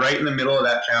out for that right in the middle of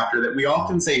that chapter, that we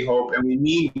often say hope and we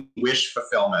mean wish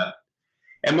fulfillment.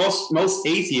 And most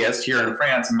atheists here in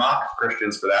France mock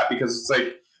Christians for that, because it's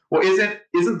like, well,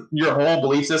 isn't your whole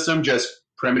belief system just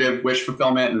primitive wish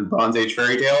fulfillment and Bronze Age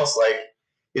fairy tales? Like,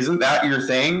 isn't that your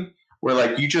thing? Where,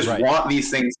 like, you just want these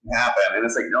things to happen. And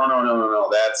it's like, no.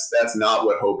 That's not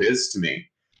what hope is to me.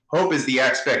 Hope is the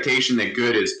expectation that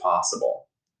good is possible.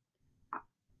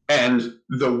 And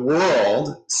the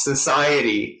world,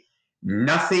 society,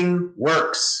 nothing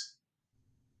works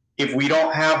if we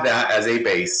don't have that as a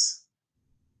base.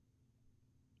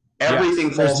 Everything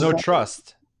falls There's no apart.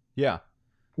 trust. Yeah.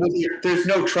 Well, there's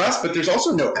no trust, but there's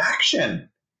also no action.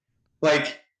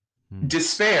 Like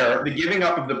despair, the giving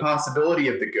up of the possibility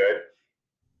of the good,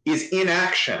 is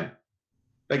inaction.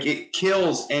 Like it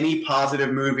kills any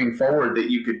positive moving forward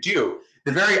that you could do.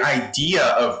 The very idea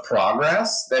of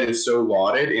progress that is so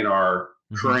lauded in our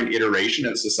current iteration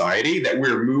of society that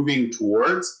we're moving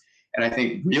towards, and I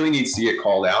think really needs to get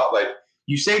called out. Like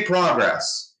you say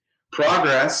progress.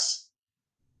 Progress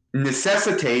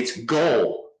necessitates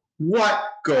goal. What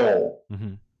goal?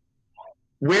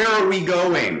 Where are we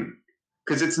going?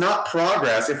 Because it's not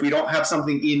progress if we don't have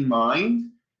something in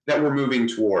mind that we're moving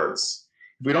towards.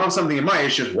 If we don't have something in mind,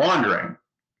 it's just wandering.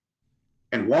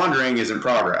 And wandering isn't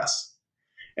progress.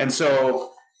 And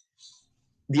so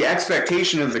the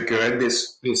expectation of the good,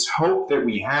 this hope that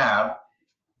we have,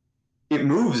 it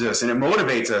moves us and it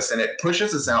motivates us and it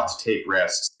pushes us out to take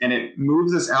risks and it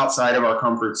moves us outside of our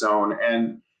comfort zone.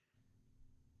 And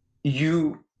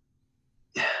we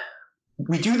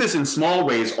do this in small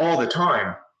ways all the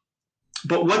time.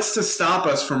 But what's to stop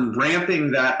us from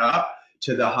ramping that up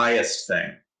to the highest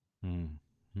thing?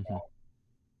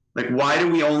 Like, why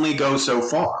do we only go so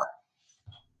far?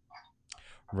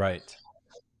 Right.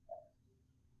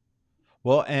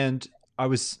 Well, and I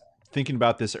was thinking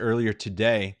about this earlier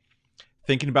today,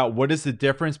 thinking about what is the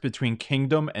difference between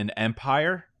kingdom and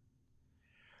empire,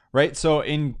 right? So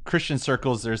in Christian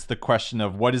circles, there's the question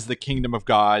of what is the kingdom of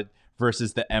God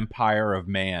versus the empire of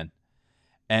man.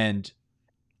 And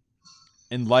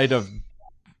in light of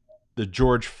the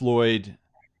George Floyd,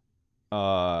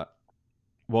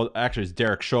 well, actually it's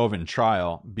Derek Chauvin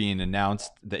trial being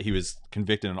announced that he was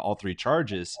convicted on all 3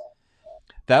 charges,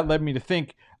 that led me to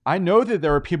think, I know that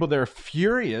there are people that are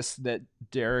furious that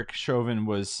Derek Chauvin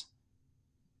was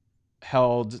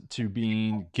held to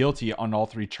being guilty on all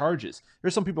 3 charges.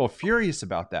 There's some people furious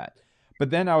about that. But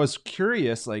then I was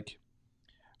curious, like,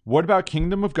 what about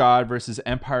kingdom of God versus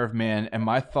empire of man? And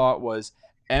my thought was,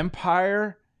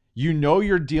 empire,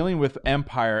 you're dealing with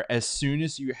empire as soon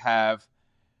as you have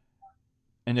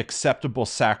an acceptable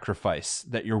sacrifice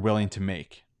that you're willing to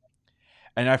make.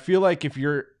 And I feel like if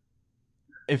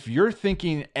you're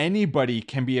thinking anybody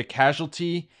can be a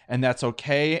casualty and that's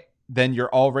okay, then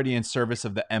you're already in service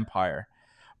of the empire.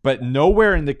 But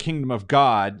nowhere in the kingdom of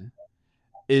God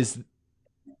is,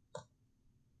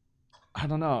 I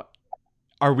don't know,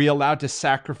 are we allowed to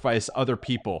sacrifice other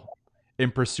people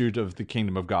in pursuit of the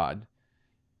kingdom of God?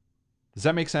 Does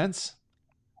that make sense?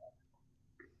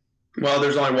 Well,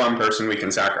 there's only one person we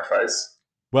can sacrifice.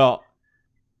 Well,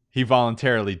 he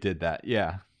voluntarily did that.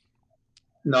 Yeah.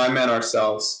 No, I meant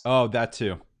ourselves. Oh, that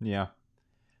too. Yeah.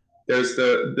 There's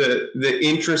the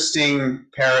interesting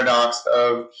paradox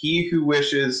of he who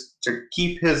wishes to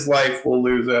keep his life will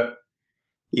lose it.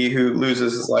 He who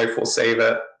loses his life will save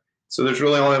it. So there's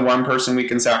really only one person we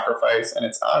can sacrifice, and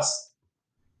it's us.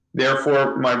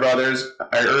 Therefore, my brothers,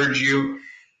 I urge you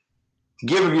to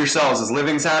give of yourselves as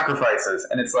living sacrifices.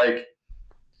 And it's like,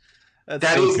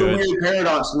 that is the weird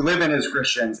paradox we live in as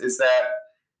Christians, is that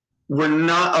we're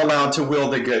not allowed to will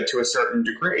the good to a certain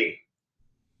degree.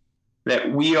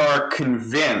 That we are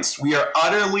convinced, we are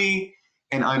utterly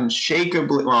and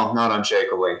unshakably, well, not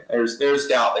unshakably, there's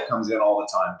doubt that comes in all the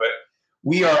time, but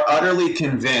we are utterly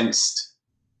convinced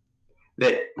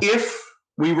that if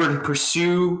we were to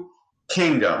pursue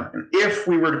kingdom, and if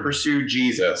we were to pursue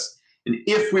Jesus, and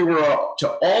if we were to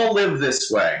all live this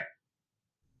way,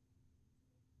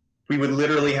 we would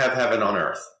literally have heaven on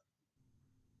earth.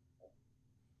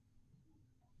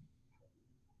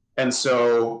 And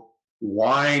so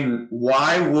why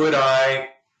would I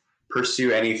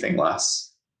pursue anything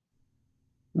less?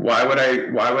 Why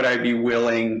would I be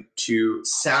willing to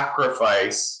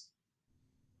sacrifice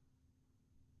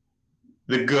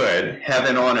the good,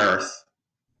 heaven on earth,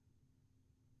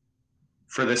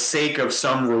 for the sake of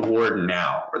some reward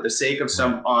now, or the sake of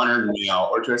some honor now,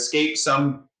 or to escape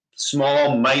some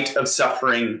small mite of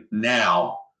suffering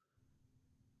now,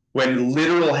 when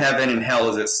literal heaven and hell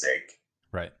is at stake?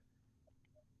 Right.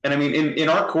 And I mean, in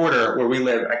our quarter where we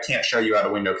live, I can't show you out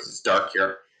a window because it's dark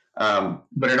here.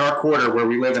 But in our quarter where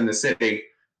we live in the city,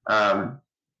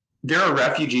 there are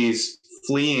refugees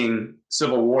fleeing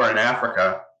civil war in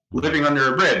Africa, living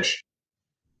under a bridge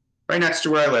right next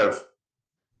to where I live.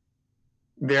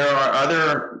 There are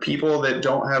other people that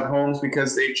don't have homes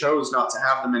because they chose not to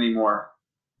have them anymore.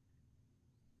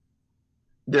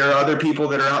 there are other people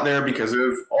that are out there because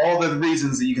of all the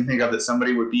reasons that you can think of that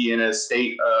somebody would be in a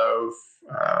state of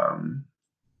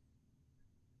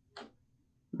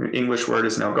English word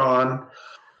is now gone.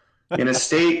 In a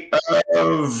state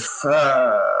of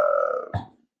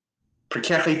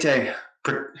precarity.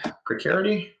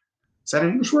 Precarity? Is that an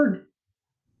English word?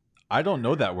 I don't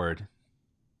know that word.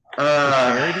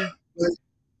 Precarity?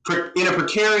 In a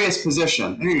precarious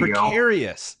position. There you go.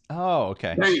 Precarious. Oh,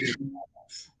 okay. There you go.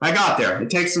 I got there. It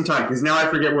takes some time because now I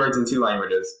forget words in 2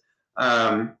 languages.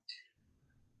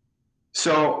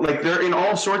 So, like, they're in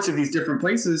all sorts of these different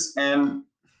places, and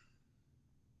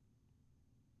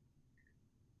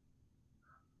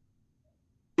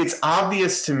it's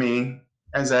obvious to me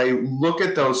as I look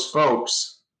at those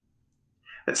folks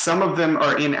that some of them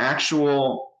are in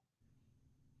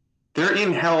they're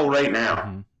in hell right now.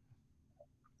 Mm-hmm.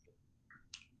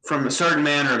 From a certain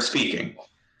manner of speaking.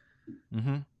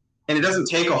 Mm-hmm. And it doesn't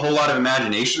take a whole lot of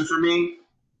imagination for me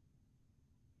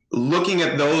looking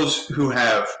at those who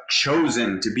have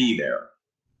chosen to be there.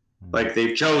 Mm-hmm. Like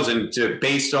they've chosen to,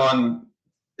 based on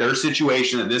their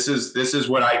situation, that this is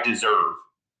what I deserve.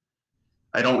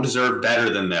 I don't deserve better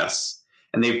than this.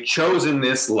 And they've chosen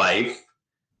this life.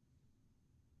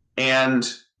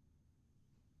 And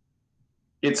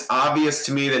it's obvious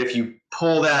to me that if you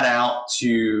pull that out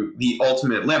to the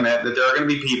ultimate limit, that there are going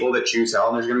to be people that choose hell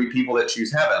and there's going to be people that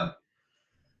choose heaven.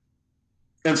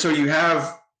 And so you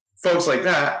have folks like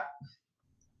that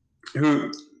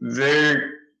who they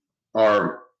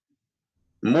are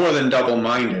more than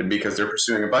double-minded because they're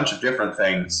pursuing a bunch of different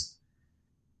things.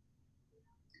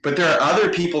 But there are other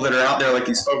people that are out there, like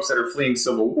these folks that are fleeing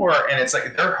civil war, and it's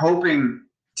like they're hoping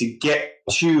to get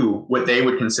to what they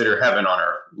would consider heaven on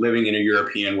earth, living in a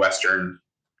European Western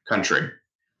country.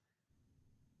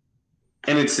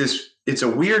 And it's a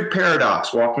weird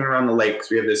paradox walking around the lake, because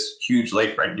we have this huge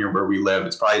lake right near where we live.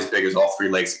 It's probably as big as all 3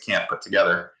 lakes at camp put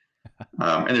together.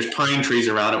 And there's pine trees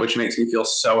around it, which makes me feel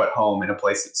so at home in a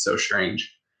place that's so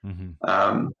strange.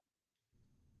 Mm-hmm.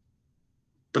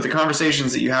 But the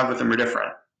conversations that you have with them are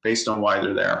different based on why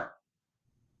they're there.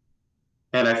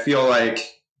 And I feel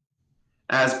like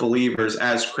as believers,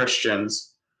 as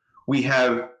Christians, we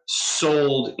have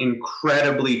sold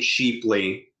incredibly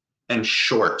cheaply and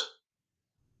short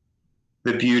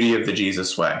the beauty of the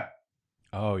Jesus way.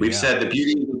 Oh, We've said the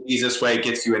beauty of the Jesus way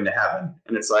gets you into heaven.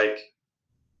 And it's like,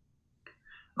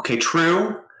 okay,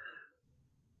 true.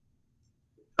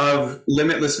 Of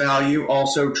limitless value,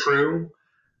 also true.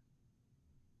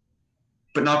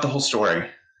 But not the whole story.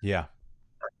 Yeah.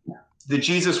 The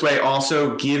Jesus way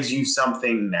also gives you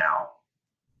something now.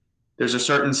 There's a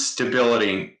certain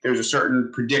stability. There's a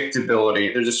certain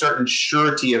predictability. There's a certain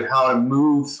surety of how to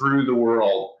move through the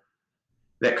world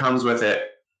that comes with it,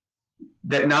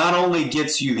 that not only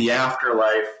gets you the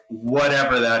afterlife,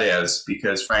 whatever that is,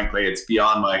 because frankly, it's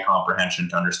beyond my comprehension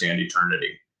to understand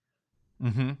eternity.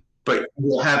 Mm-hmm. But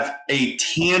will have a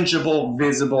tangible,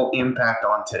 visible impact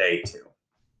on today too.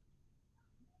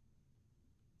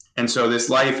 And so this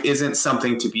life isn't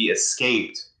something to be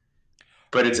escaped,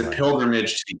 but it's a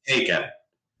pilgrimage to be taken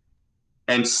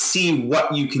and see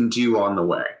what you can do on the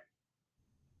way.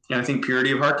 And I think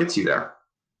purity of heart gets you there.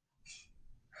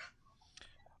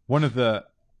 One of the,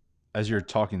 as you're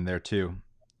talking there too,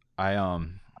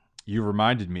 you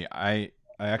reminded me, I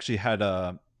actually had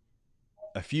a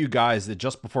few guys that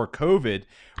just before COVID,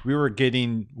 we were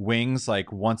getting wings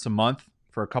like once a month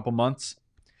for a couple months.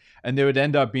 And they would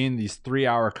end up being these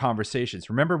 3-hour conversations.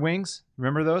 Remember wings?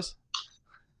 Remember those?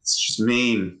 It's just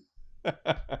mean.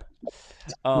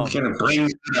 I'm going to bring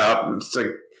it up. It's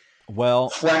like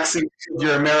flexing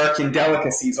your American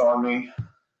delicacies on me.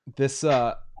 This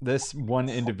one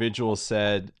individual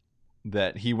said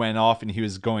that he went off and he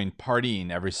was going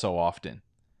partying every so often.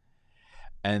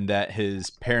 And that his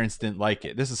parents didn't like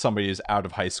it. This is somebody who's out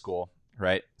of high school,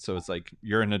 right? So it's like,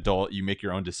 you're an adult, you make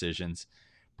your own decisions.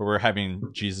 But we're having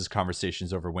Jesus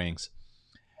conversations over wings.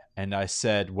 And I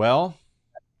said, well,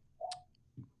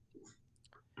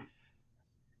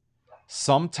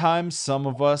 sometimes some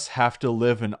of us have to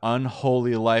live an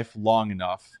unholy life long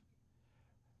enough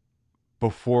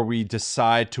before we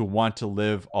decide to want to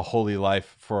live a holy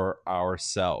life for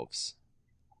ourselves.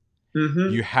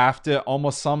 Mm-hmm. You have to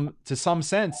to some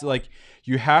sense, like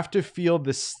you have to feel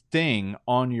the sting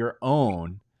on your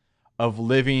own of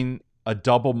living a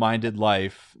double-minded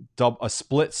life, a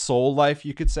split soul life,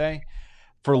 you could say,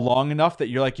 for long enough that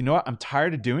you're like, you know what, I'm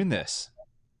tired of doing this.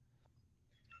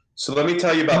 So let me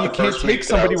tell you about. And you can't take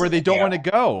somebody where they don't want to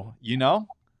go, you know?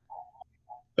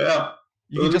 Yeah,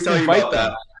 you can just invite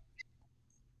them.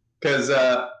 Because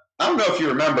I don't know if you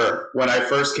remember when I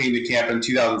first came to camp in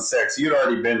 2006. You'd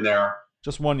already been there.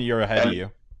 Just 1 year ahead of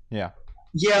you. Yeah.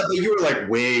 Yeah, but you were like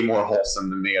way more wholesome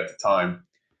than me at the time.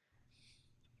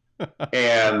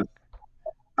 And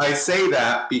I say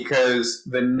that because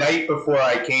the night before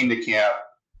I came to camp,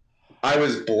 I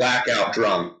was blackout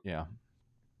drunk. Yeah.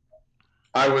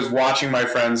 I was watching my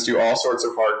friends do all sorts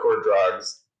of hardcore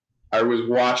drugs. I was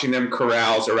watching them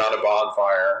carouse around a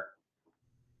bonfire.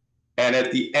 And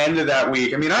at the end of that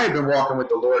week, I mean, I had been walking with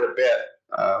the Lord a bit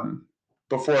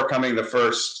before coming the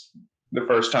first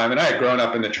time, and I had grown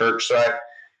up in the church, so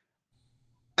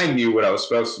I knew what I was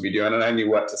supposed to be doing, and I knew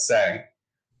what to say.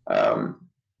 But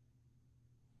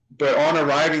on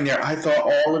arriving there, I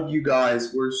thought all of you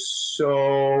guys were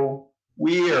so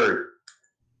weird.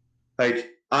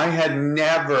 Like, I had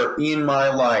never in my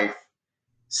life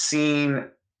seen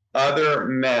other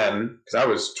men, because I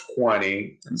was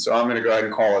 20, and so I'm going to go ahead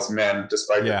and call us men,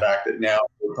 despite the fact that now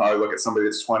we'll probably look at somebody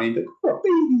that's 20 and think, oh,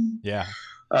 baby. Yeah.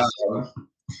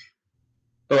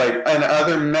 And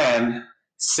other men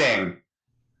sing,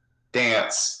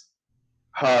 dance,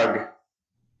 hug,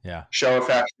 show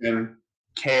affection,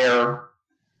 care.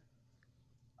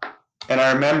 And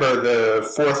I remember the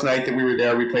fourth night that we were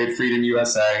there, we played Freedom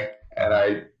USA, and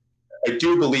I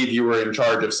do believe you were in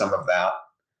charge of some of that.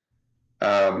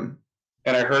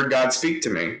 And I heard God speak to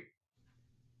me.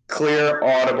 Clear,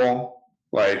 audible,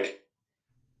 like,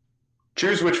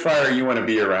 choose which fire you want to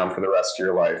be around for the rest of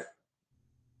your life.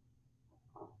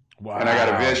 Wow. And I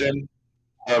got a vision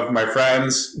of my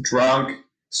friends, drunk,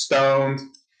 stoned,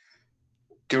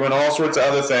 doing all sorts of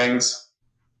other things.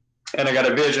 And I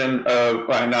got a vision of,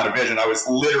 well, not a vision, I was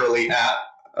literally at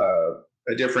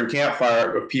a different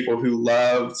campfire of people who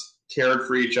loved, cared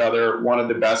for each other, wanted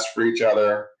the best for each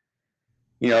other.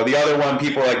 You know, the other one,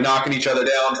 people like knocking each other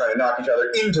down, trying to knock each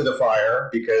other into the fire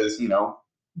because, you know,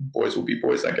 boys will be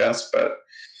boys, I guess. But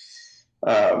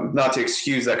not to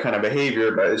excuse that kind of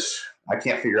behavior, but I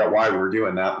can't figure out why we were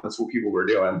doing that. That's what people were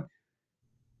doing.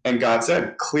 And God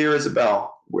said, clear as a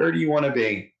bell. Where do you want to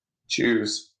be?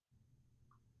 Choose.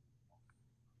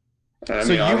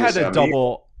 So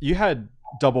you had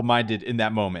double-minded in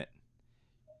that moment.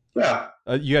 Yeah.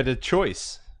 You had a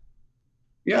choice.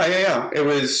 Yeah. It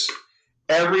was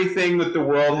everything that the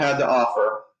world had to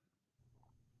offer.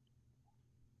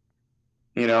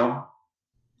 You know,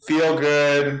 feel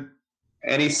good,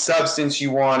 any substance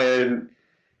you wanted,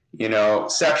 you know,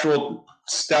 sexual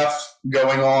stuff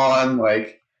going on,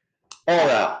 like all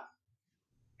that.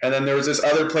 And then there was this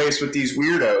other place with these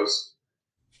weirdos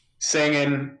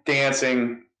singing,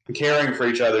 dancing, caring for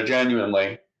each other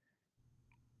genuinely.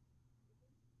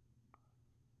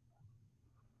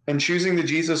 And choosing the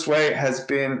Jesus way has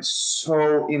been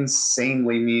so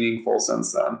insanely meaningful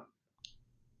since then.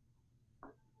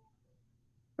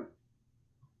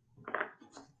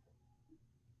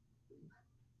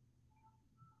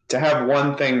 To have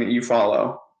one thing that you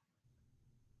follow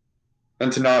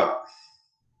and to not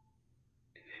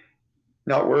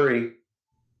worry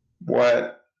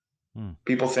what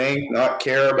people think, not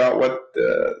care about what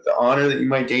the honor that you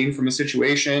might gain from a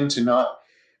situation, to not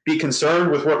be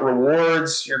concerned with what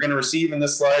rewards you're going to receive in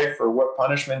this life or what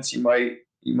punishments you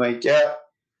might get,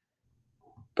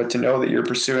 but to know that you're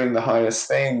pursuing the highest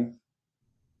thing.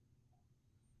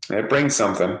 And it brings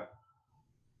something.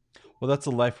 Well, that's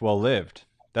a life well lived.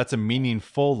 That's a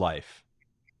meaningful life.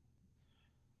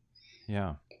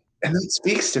 Yeah. And that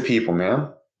speaks to people, man.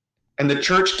 And the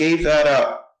church gave that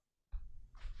up.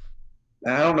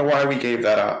 And I don't know why we gave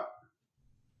that up.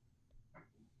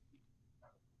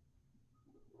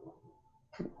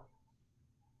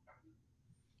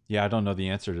 Yeah, I don't know the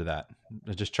answer to that.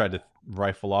 I just tried to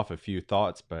rifle off a few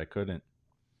thoughts, but I couldn't.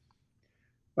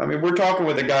 I mean, we're talking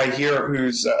with a guy here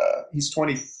who's he's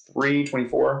 23,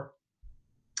 24.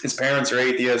 His parents are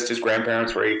atheists. His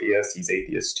grandparents were atheists. He's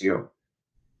atheist too.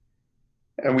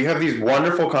 And we have these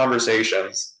wonderful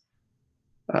conversations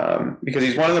because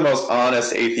he's one of the most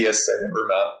honest atheists I've ever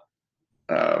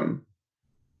met. And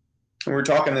we were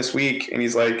talking this week, and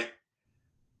he's like,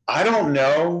 I don't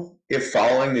know if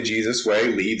following the Jesus way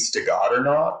leads to God or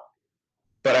not,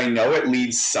 but I know it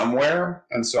leads somewhere,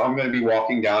 and so I'm going to be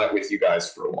walking down it with you guys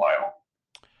for a while.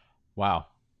 Wow.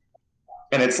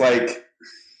 And it's like,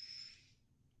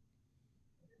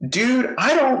 dude,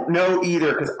 I don't know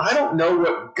either, because I don't know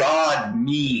what God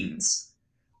means.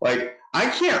 Like, I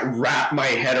can't wrap my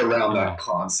head around that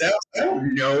concept. I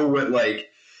don't know what, like,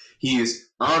 he's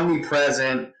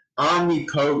omnipresent,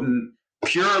 omnipotent,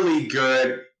 purely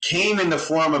good, came in the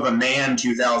form of a man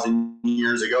 2,000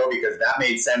 years ago because that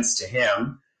made sense to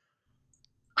him.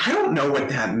 I don't know what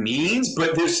that means,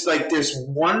 but there's like this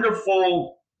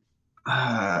wonderful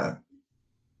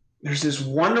there's this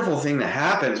wonderful thing that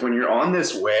happens when you're on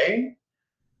this way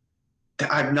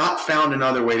I've not found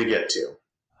another way to get to.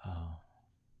 Oh.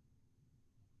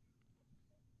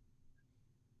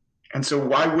 And so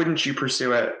why wouldn't you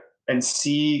pursue it and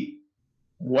see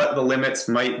what the limits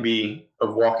might be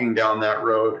of walking down that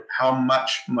road? How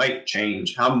much might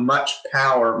change? How much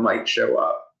power might show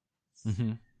up?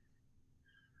 Mm-hmm.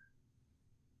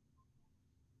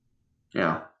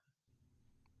 Yeah.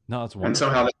 No, it's wonderful. And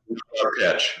somehow that's our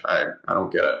pitch. I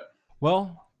don't get it.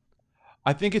 Well,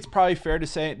 I think it's probably fair to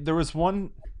say there was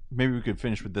one, maybe we could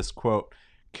finish with this quote.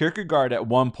 Kierkegaard, at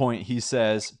one point, he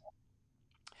says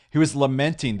he was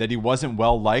lamenting that he wasn't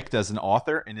well liked as an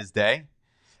author in his day.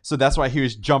 So that's why he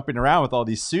was jumping around with all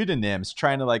these pseudonyms,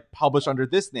 trying to like publish under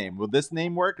this name. Will this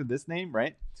name work or this name,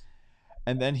 right?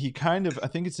 And then he kind of, I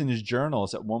think it's in his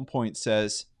journals at one point,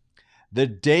 says, the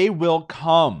day will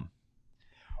come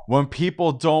when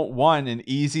people don't want an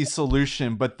easy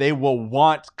solution, but they will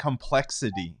want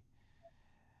complexity.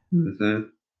 Mm-hmm.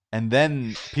 And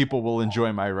then people will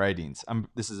enjoy my writings.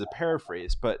 This is a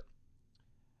paraphrase, but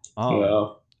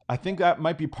I think that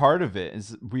might be part of it.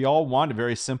 Is we all want a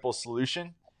very simple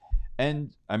solution.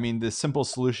 And I mean, the simple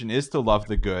solution is to love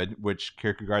the good, which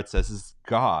Kierkegaard says is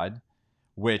God,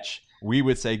 which we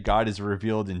would say God is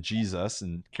revealed in Jesus,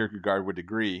 and Kierkegaard would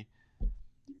agree.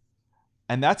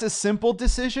 And that's a simple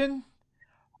decision,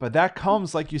 but that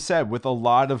comes, like you said, with a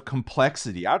lot of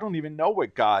complexity. I don't even know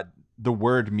what God, the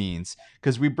word, means,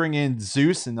 because we bring in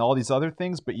Zeus and all these other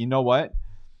things, but you know what?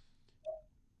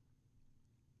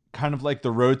 Kind of like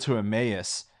the road to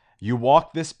Emmaus, you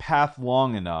walk this path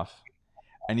long enough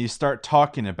and you start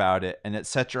talking about it and it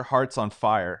sets your hearts on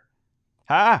fire.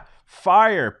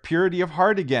 Fire, purity of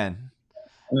heart again.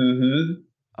 Mm-hmm.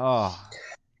 Oh,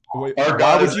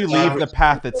 why would you leave the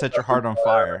path that set your heart on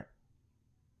fire?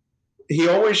 He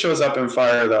always shows up in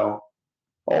fire, though.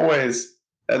 Always.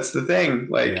 That's the thing.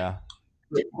 Like, yeah.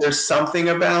 There's something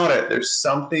about it. There's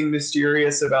something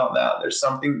mysterious about that. There's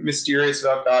something mysterious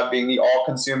about God being the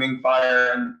all-consuming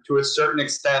fire. And to a certain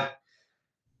extent,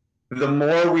 the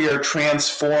more we are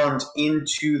transformed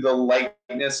into the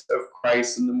likeness of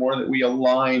Christ and the more that we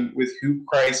align with who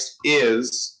Christ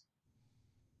is,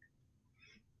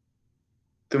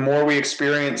 the more we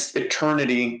experience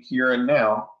eternity here and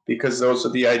now, because those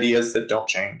are the ideas that don't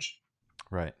change.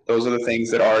 Right. Those are the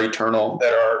things that are eternal,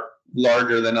 that are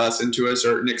larger than us, and to a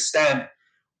certain extent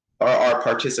are our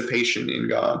participation in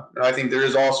God. And I think there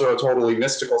is also a totally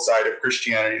mystical side of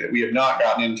Christianity that we have not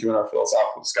gotten into in our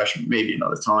philosophical discussion, maybe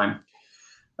another time.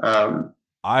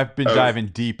 I've been diving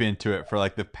deep into it for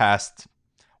like the past,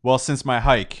 since my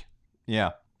hike.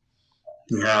 Yeah.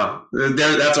 Yeah,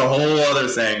 that's a whole other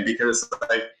thing, because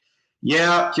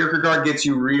Kierkegaard gets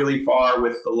you really far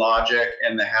with the logic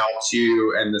and the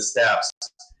how-to and the steps.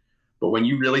 But when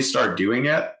you really start doing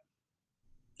it,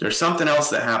 there's something else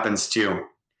that happens too.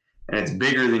 And it's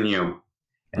bigger than you.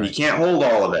 And you can't hold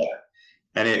all of it.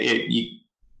 And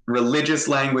religious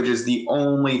language is the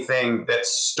only thing that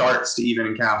starts to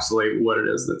even encapsulate what it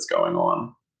is that's going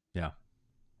on. Yeah.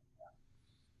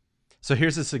 So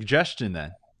here's a suggestion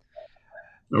then.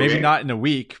 Okay. Maybe not in a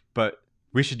week, but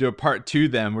we should do a part 2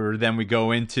 then, where then we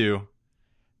go into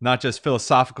not just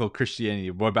philosophical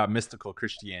Christianity. What about mystical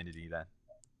Christianity then?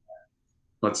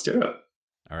 Let's do it.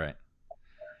 All right.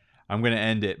 I'm going to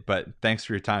end it, but thanks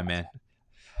for your time, man.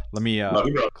 Let me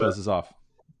close this off.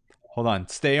 Hold on.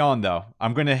 Stay on, though.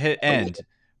 I'm going to hit end,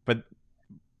 but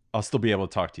I'll still be able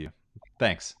to talk to you.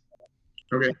 Thanks.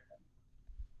 Okay.